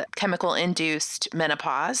the chemical-induced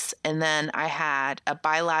menopause, and then I had a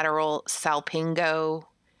bilateral salpingo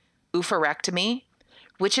oophorectomy,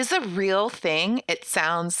 which is a real thing.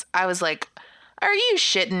 I was like, are you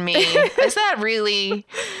shitting me? Is that really?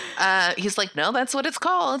 He's like, no, that's what it's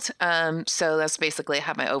called. So that's basically I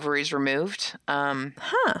had my ovaries removed. I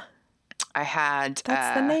had...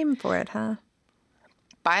 That's the name for it, huh?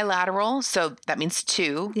 Bilateral, so that means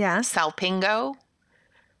 2. Yeah. Salpingo.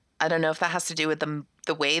 I don't know if that has to do with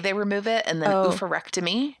the way they remove it. And then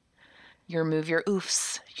oophorectomy. You remove your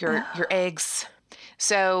oofs, your eggs.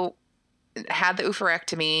 So had the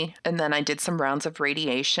oophorectomy, and then I did some rounds of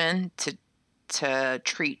radiation to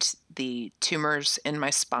treat the tumors in my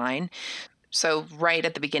spine. So right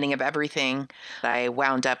at the beginning of everything, I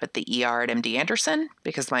wound up at the ER at MD Anderson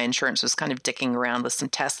because my insurance was kind of dicking around with some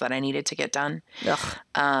tests that I needed to get done.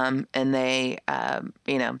 And they,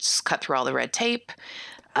 just cut through all the red tape,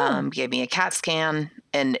 gave me a CAT scan.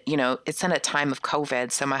 And, it's in a time of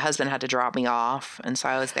COVID, so my husband had to drop me off. And so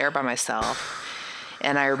I was there by myself.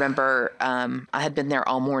 And I remember I had been there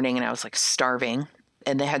all morning and I was like starving.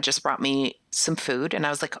 And they had just brought me some food, and I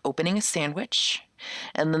was like opening a sandwich.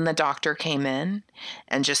 And then the doctor came in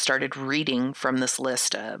and just started reading from this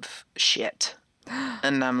list of shit.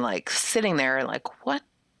 And I'm like sitting there like, what?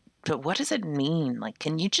 But what does it mean? Like,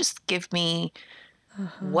 can you just give me,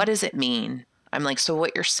 what does it mean? I'm like, so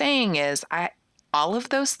what you're saying is all of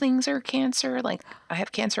those things are cancer. Like, I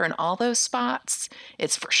have cancer in all those spots.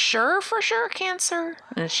 It's for sure cancer.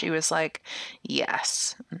 And she was like,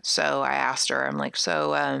 yes. So I asked her, I'm like,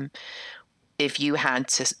 so if you had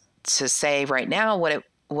to say right now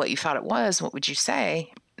what you thought it was, what would you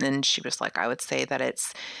say? And she was like, I would say that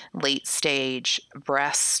it's late stage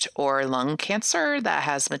breast or lung cancer that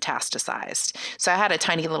has metastasized. So I had a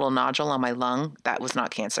tiny little nodule on my lung. That was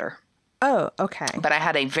not cancer. Oh, okay. But I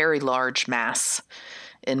had a very large mass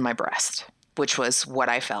in my breast, which was what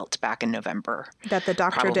I felt back in November. That the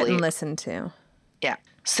doctor didn't listen to. Yeah.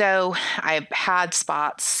 So I had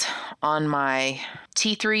spots on my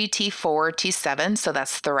T3, T4, T7, so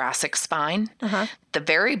that's thoracic spine. The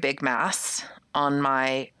very big mass on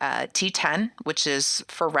my T10, which is,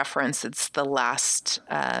 for reference, it's the last,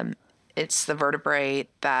 it's the vertebrae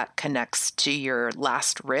that connects to your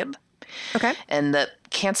last rib. Okay. And the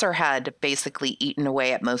cancer had basically eaten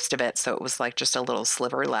away at most of it, so it was like just a little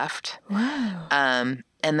sliver left. Wow.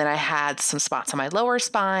 And then I had some spots on my lower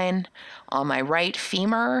spine, on my right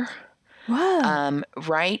femur, Wow.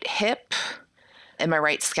 right hip, and my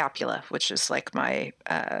right scapula, which is like my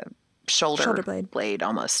shoulder blade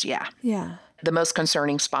almost. Yeah. Yeah. The most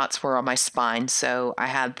concerning spots were on my spine. So I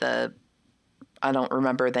had I don't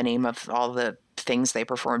remember the name of all the things they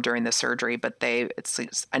performed during the surgery, but I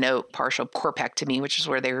know partial corpectomy, which is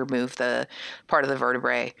where they remove the part of the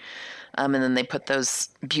vertebrae. And then they put those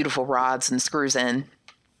beautiful rods and screws in.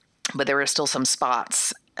 But there were still some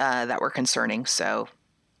spots that were concerning. So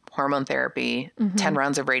hormone therapy, 10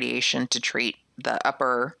 rounds of radiation to treat the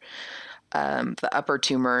upper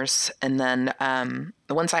tumors. And then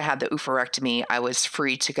once I had the oophorectomy, I was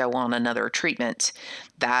free to go on another treatment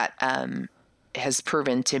that has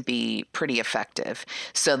proven to be pretty effective.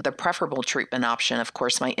 So the preferable treatment option, of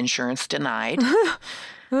course, my insurance denied.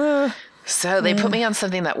 So they put me on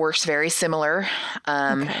something that works very similar.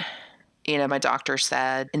 Okay. You know, my doctor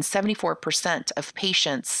said in 74% of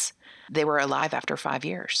patients, they were alive after 5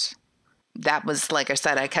 years. That was, like I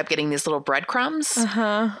said, I kept getting these little breadcrumbs.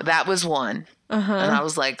 That was one. And I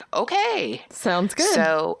was like, okay. Sounds good.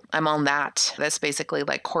 So I'm on that. That's basically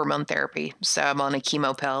like hormone therapy. So I'm on a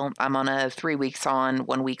chemo pill. I'm on a 3 weeks on,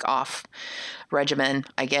 1 week off regimen.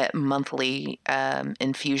 I get monthly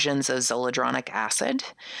infusions of zoledronic acid.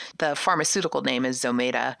 The pharmaceutical name is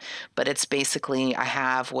Zometa, but it's basically, I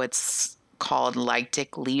have what's called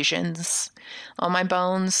lytic lesions on my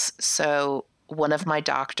bones. So one of my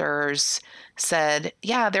doctors said,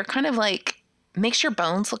 yeah, they're kind of like, makes your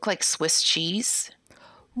bones look like Swiss cheese.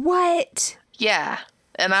 What? Yeah.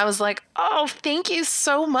 And I was like, oh, thank you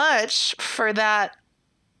so much for that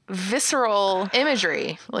visceral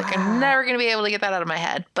imagery. Like, I'm never going to be able to get that out of my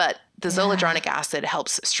head. But the zoledronic acid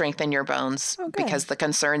helps strengthen your bones because the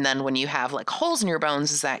concern then when you have like holes in your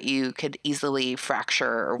bones is that you could easily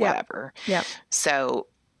fracture or whatever. Yep. So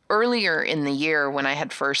earlier in the year when I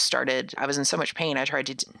had first started, I was in so much pain. I tried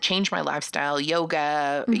to change my lifestyle,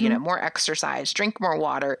 yoga, you know, more exercise, drink more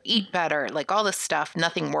water, eat better, like all this stuff.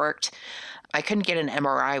 Nothing worked. I couldn't get an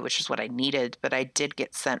MRI, which is what I needed, but I did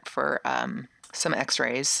get sent for some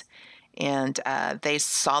x-rays. And they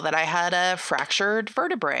saw that I had a fractured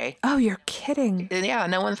vertebrae. Oh, you're kidding. Yeah,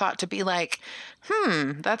 no one thought to be like,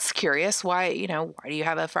 that's curious. Why do you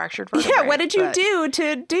have a fractured vertebrae? Yeah, what did you do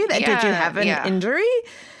to do that? Did you have an injury?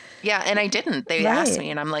 Yeah, and I didn't. They asked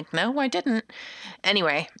me, and I'm like, no, I didn't.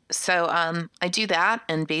 Anyway, so I do that,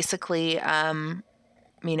 and basically,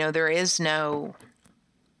 there is no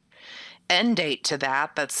end date to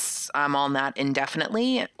that. I'm on that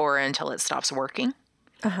indefinitely or until it stops working.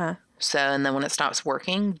 So, and then when it stops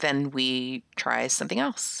working, then we try something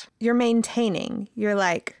else. You're maintaining. You're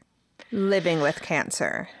like living with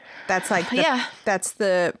cancer. That's like that's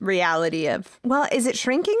the reality of, well, is it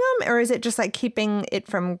shrinking them or is it just like keeping it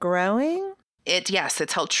from growing? Yes,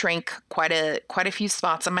 it's helped shrink quite a few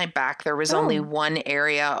spots on my back. There was only one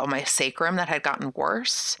area on my sacrum that had gotten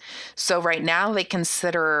worse. So right now they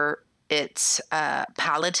consider it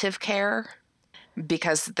palliative care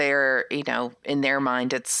because they're, in their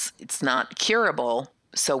mind, it's not curable.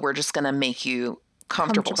 So we're just going to make you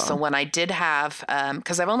comfortable. So when I did have,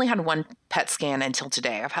 because I've only had one PET scan until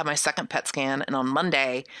today. I've had my second PET scan, and on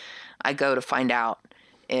Monday I go to find out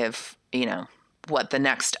if, what the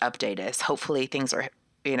next update is. Hopefully things are,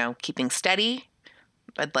 keeping steady.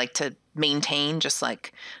 I'd like to maintain just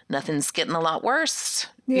like nothing's getting a lot worse.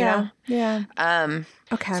 Yeah.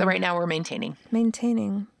 Okay. So right now we're maintaining.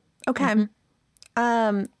 Okay.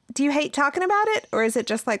 Do you hate talking about it, or is it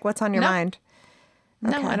just like what's on your mind?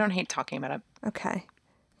 Okay. No, I don't hate talking about it. Okay,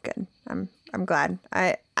 good. I'm glad.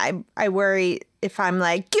 I worry if I'm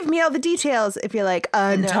like, give me all the details. If you're like,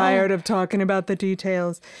 I'm tired of talking about the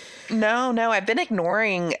details. No, I've been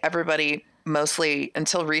ignoring everybody mostly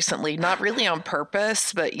until recently. Not really on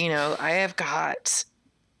purpose, but I have got.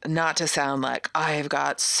 Not to sound like I have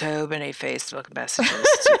got so many Facebook messages,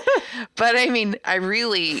 but I mean,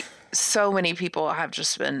 so many people have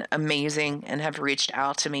just been amazing and have reached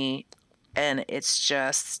out to me. And it's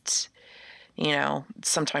just,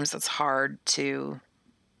 sometimes it's hard to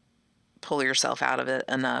pull yourself out of it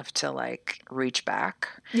enough to like reach back.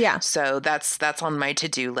 Yeah. So that's on my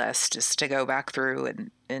to-do list, is to go back through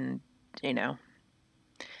and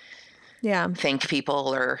Yeah. thank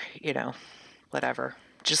people or, whatever.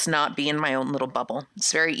 Just not be in my own little bubble.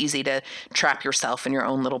 It's very easy to trap yourself in your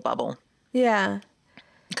own little bubble. Yeah.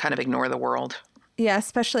 Kind of ignore the world. Yeah,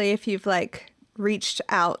 especially if you've like reached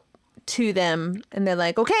out to them and they're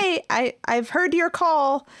like, okay, I've heard your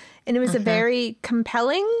call. And it was a very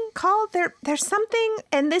compelling call. There's something,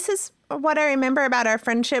 and this is what I remember about our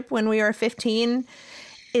friendship when we were 15,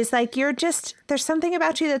 is like, there's something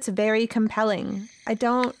about you that's very compelling. I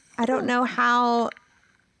don't know how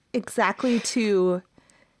exactly to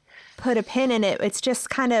put a pin in it. It's just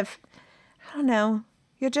kind of, I don't know.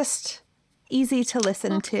 You're just easy to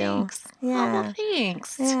listen to. Thanks. Yeah.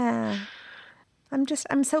 Thanks. Yeah.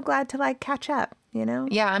 I'm so glad to like catch up,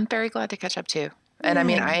 Yeah, I'm very glad to catch up too. And I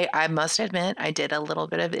mean, I must admit, I did a little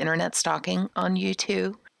bit of internet stalking on you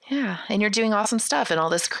too. Yeah. And you're doing awesome stuff and all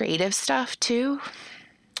this creative stuff too.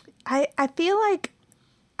 I feel like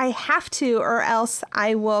I have to, or else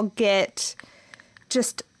I will get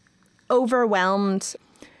just overwhelmed.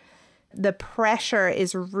 The pressure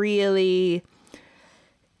is really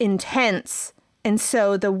intense. And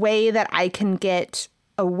so the way that I can get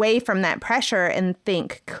away from that pressure and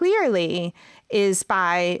think clearly is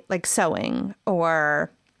by like sewing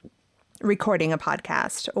or recording a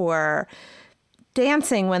podcast or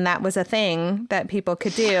dancing when that was a thing that people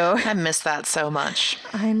could do. I miss that so much.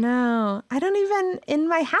 I know. I don't even, in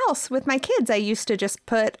my house with my kids, I used to just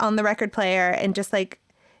put on the record player and just like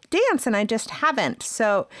dance, and I just haven't.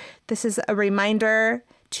 So this is a reminder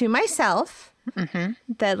to myself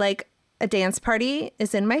that like a dance party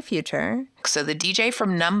is in my future. So the DJ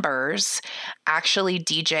from Numbers actually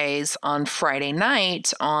DJs on Friday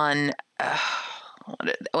night on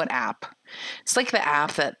what app? It's like the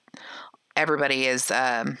app that everybody is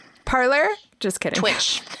Parlor? Just kidding.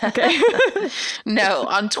 Twitch. Okay. No,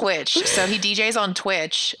 on Twitch. So he DJs on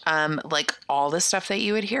Twitch, like all the stuff that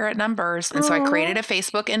you would hear at Numbers. And so I created a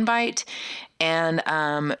Facebook invite, and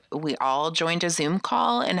we all joined a Zoom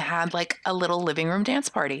call and had like a little living room dance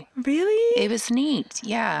party. Really? It was neat.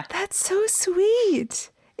 Yeah. That's so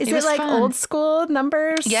sweet. Is it was like fun. old school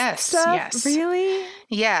Numbers Yes, stuff? yes. Really?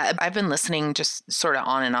 Yeah. I've been listening just sort of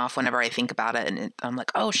on and off whenever I think about it. And I'm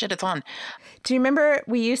like, oh shit, it's on. Do you remember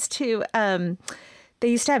we used to, they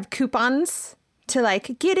used to have coupons to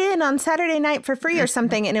like get in on Saturday night for free or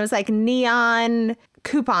something. And it was like neon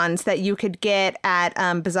coupons that you could get at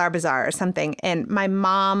Bazaar or something. And my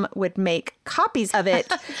mom would make copies of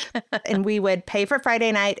it and we would pay for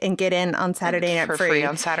Friday night and get in on Saturday night For free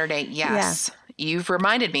on Saturday. Yes. Yeah. You've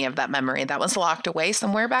reminded me of that memory. That was locked away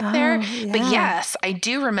somewhere back there. Yeah. But yes, I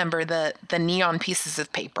do remember the neon pieces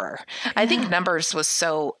of paper. Yeah. I think Numbers was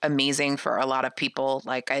so amazing for a lot of people.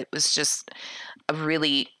 Like it was just a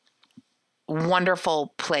really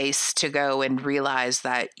wonderful place to go and realize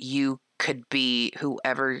that you could be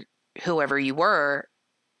whoever you were,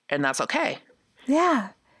 and that's okay. Yeah.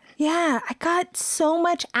 Yeah. I got so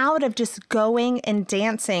much out of just going and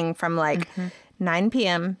dancing from like 9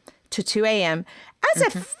 p.m. to 2 a.m. as a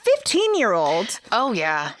 15-year-old. Oh,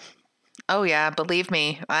 yeah. Oh, yeah. Believe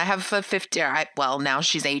me, I have a 50. Well, now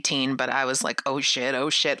she's 18, but I was like, oh,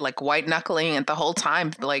 shit, like white knuckling it the whole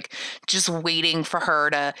time, like just waiting for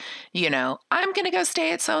her to, I'm going to go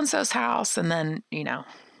stay at so-and-so's house. And then,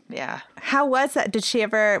 yeah. How was that?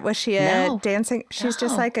 Was she a dancing? She's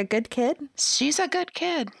just like a good kid? She's a good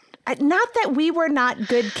kid. Not that we were not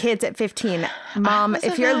good kids at 15. Mom,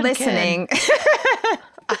 if you're listening.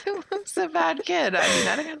 I was a bad kid. I mean,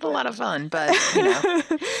 I had a lot of fun, but,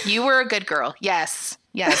 you were a good girl. Yes,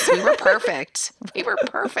 we were perfect. We were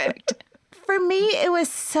perfect. For me, it was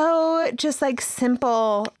so just like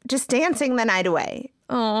simple, just dancing the night away.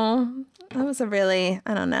 Oh, that was I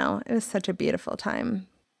don't know. It was such a beautiful time.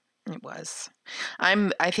 It was.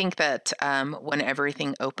 I think that when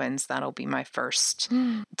everything opens, that'll be my first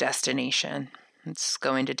destination. It's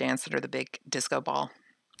going to dance under the big disco ball.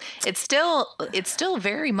 It's still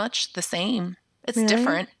very much the same. It's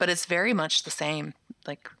different, but it's very much the same.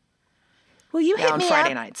 Like, will you hit on me Friday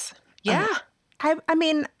up? nights? Yeah. I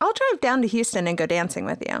mean, I'll drive down to Houston and go dancing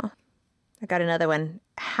with you. I got another one.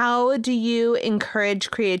 How do you encourage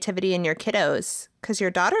creativity in your kiddos? Because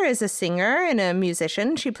your daughter is a singer and a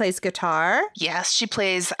musician. She plays guitar. Yes, she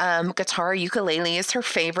plays guitar. Ukulele is her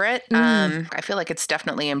favorite. I feel like it's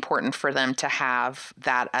definitely important for them to have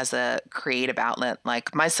that as a creative outlet.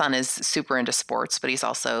 Like my son is super into sports, but he's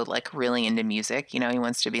also like really into music. He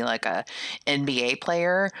wants to be like a NBA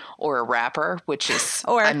player or a rapper, which is,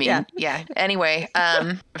 yeah. Anyway,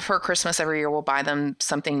 for Christmas every year, we'll buy them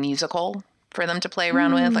something musical for them to play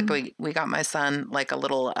around with. Like we got my son like a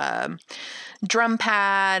little drum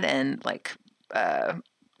pad and like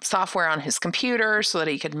software on his computer so that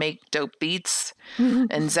he could make dope beats.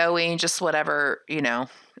 And Zoe, just whatever, and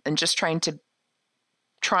just trying to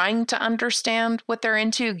understand what they're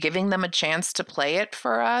into, giving them a chance to play it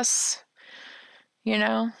for us,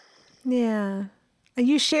 Yeah.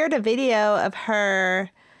 You shared a video of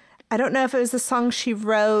her. I don't know if it was a song she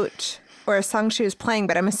wrote or a song she was playing,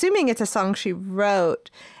 but I'm assuming it's a song she wrote.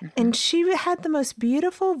 And she had the most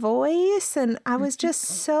beautiful voice, and I was just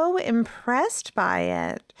so impressed by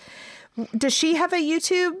it. Does she have a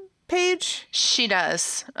YouTube page? She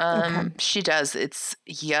does. She does. It's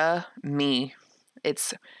Me.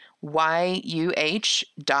 It's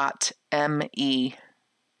YUH.ME.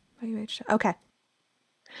 Okay.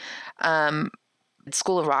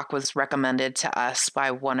 School of Rock was recommended to us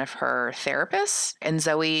by one of her therapists, and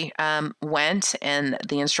Zoe went, and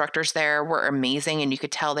the instructors there were amazing, and you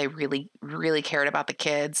could tell they really, really cared about the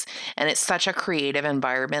kids. And it's such a creative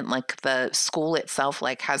environment. Like the school itself,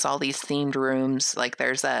 like has all these themed rooms. Like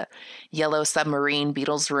there's a Yellow Submarine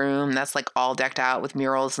Beatles room that's like all decked out with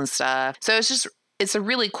murals and stuff. So it's a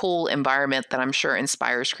really cool environment that I'm sure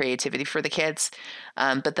inspires creativity for the kids.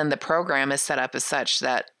 But then the program is set up as such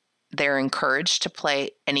that they're encouraged to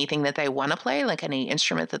play anything that they want to play, like any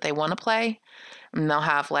instrument that they want to play. And they'll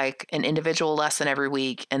have like an individual lesson every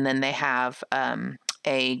week. And then they have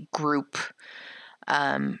a group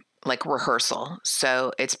like rehearsal.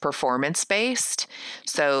 So it's performance based.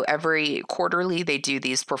 So every quarterly they do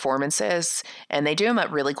these performances, and they do them at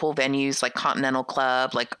really cool venues like Continental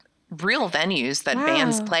Club, like real venues that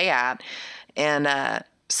bands play at. And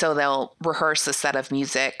so they'll rehearse a set of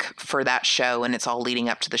music for that show, and it's all leading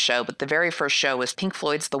up to the show. But the very first show was Pink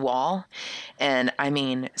Floyd's The Wall. And I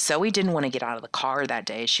mean, Zoe didn't want to get out of the car that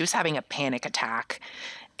day. She was having a panic attack.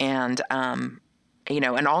 And, and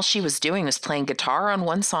all she was doing was playing guitar on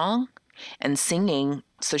one song and singing.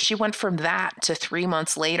 So she went from that to 3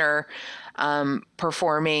 months later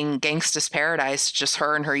performing Gangsta's Paradise, just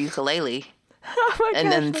her and her ukulele. Oh my and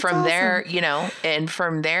gosh, then that's from awesome. there, and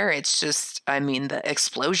from there, it's just, I mean, the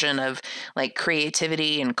explosion of like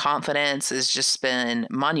creativity and confidence has just been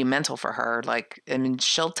monumental for her. Like, I mean,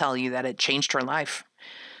 she'll tell you that it changed her life.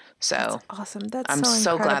 So That's awesome. That's I'm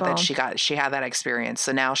so glad that incredible. she had that experience.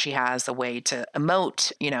 So now she has a way to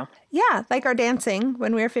emote, Yeah, like our dancing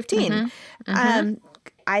when we were 15.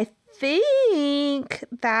 I think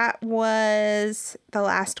that was the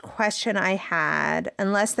last question I had,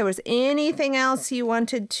 unless there was anything else you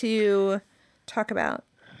wanted to talk about.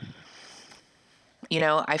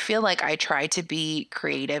 I feel like I try to be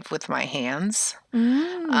creative with my hands.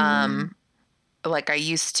 Like I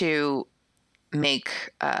used to make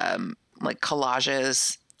like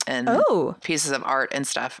collages and pieces of art and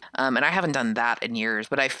stuff. And I haven't done that in years,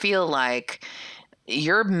 but I feel like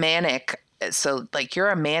you're manic. So like you're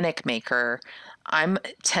a manic maker. I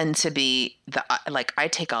tend to be I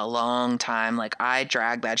take a long time. Like I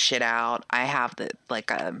drag that shit out. I have a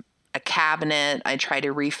cabinet I try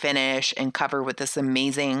to refinish and cover with this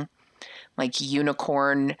amazing like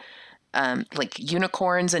unicorns and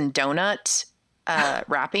donut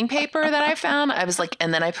wrapping paper that I found. I was like,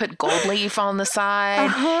 and then I put gold leaf on the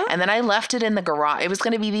side, and then I left it in the garage. It was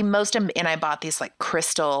going to be the most, and I bought these like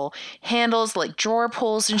crystal handles, like drawer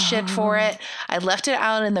pulls and shit for it. I left it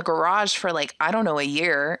out in the garage for like, I don't know, a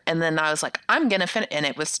year. And then I was like, I'm going to finish. And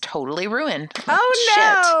it was totally ruined. Like, oh,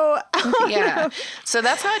 no. Oh, yeah. No. So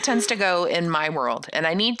that's how it tends to go in my world. And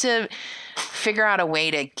I need to figure out a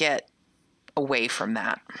way to get away from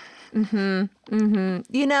that. The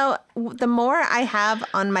more I have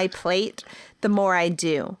on my plate, the more I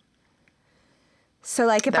do. So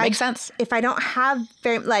like that makes sense. If I don't have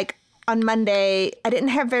like on Monday, I didn't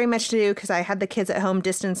have very much to do because I had the kids at home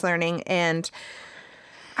distance learning, and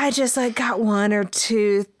I just like got one or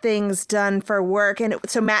two things done for work. And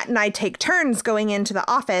so Matt and I take turns going into the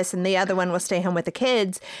office, and the other one will stay home with the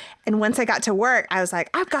kids. And once I got to work, I was like,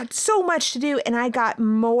 I've got so much to do. And I got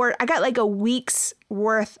like a week's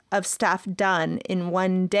worth of stuff done in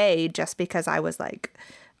one day just because I was like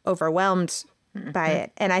overwhelmed by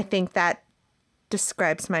it. And I think that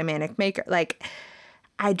describes my manic maker. Like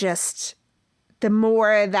the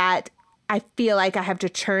more that I feel like I have to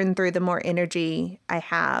churn through, the more energy I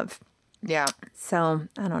have. Yeah. So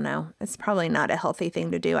I don't know. It's probably not a healthy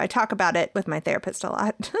thing to do. I talk about it with my therapist a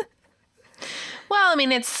lot. Well, I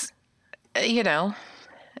mean, it's,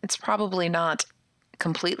 it's probably not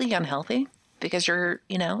completely unhealthy because you're,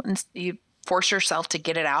 you force yourself to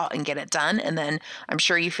get it out and get it done. And then I'm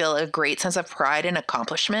sure you feel a great sense of pride and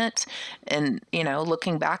accomplishment. And,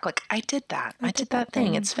 looking back, like, I did that. I did that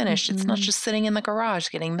thing. It's finished. It's not just sitting in the garage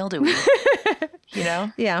getting mildewy, Yeah.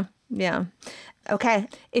 Yeah. Okay.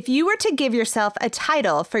 If you were to give yourself a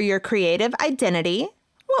title for your creative identity,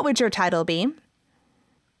 what would your title be?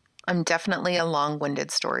 I'm definitely a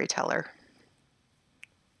long-winded storyteller.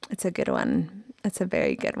 It's a good one. It's a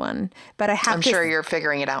very good one. But I'm sure you're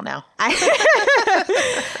figuring it out now.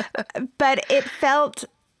 But it felt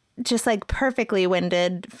just like perfectly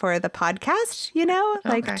winded for the podcast,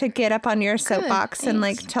 like to get up on your soapbox and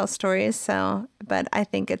like tell stories. So, but I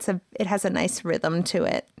think it has a nice rhythm to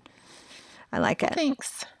it. I like it.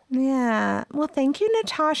 Thanks. Yeah. Well, thank you,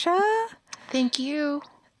 Natasha. Thank you.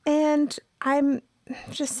 And I'm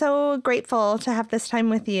just so grateful to have this time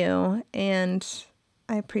with you. And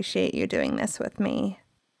I appreciate you doing this with me.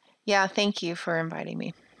 Yeah, thank you for inviting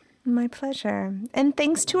me. My pleasure. And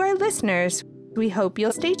thanks to our listeners. We hope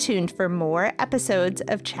you'll stay tuned for more episodes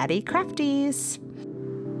of Chatty Crafties.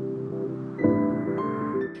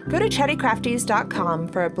 Go to chattycrafties.com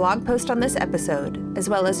for a blog post on this episode, as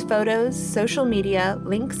well as photos, social media,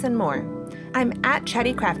 links, and more. I'm at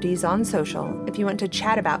Chatty Crafties on social if you want to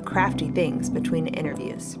chat about crafty things between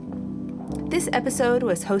interviews. This episode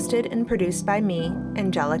was hosted and produced by me,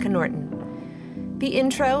 Angelica Norton. The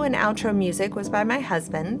intro and outro music was by my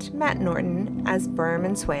husband, Matt Norton, as Berm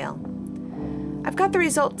and Swale. I've got the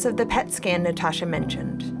results of the PET scan Natasha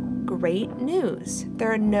mentioned. Great news.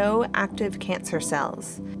 There are no active cancer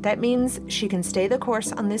cells. That means she can stay the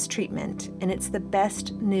course on this treatment, and it's the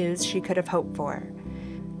best news she could have hoped for.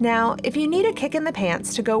 Now, if you need a kick in the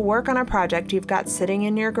pants to go work on a project you've got sitting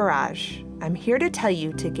in your garage, I'm here to tell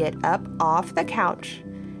you to get up off the couch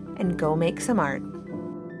and go make some art.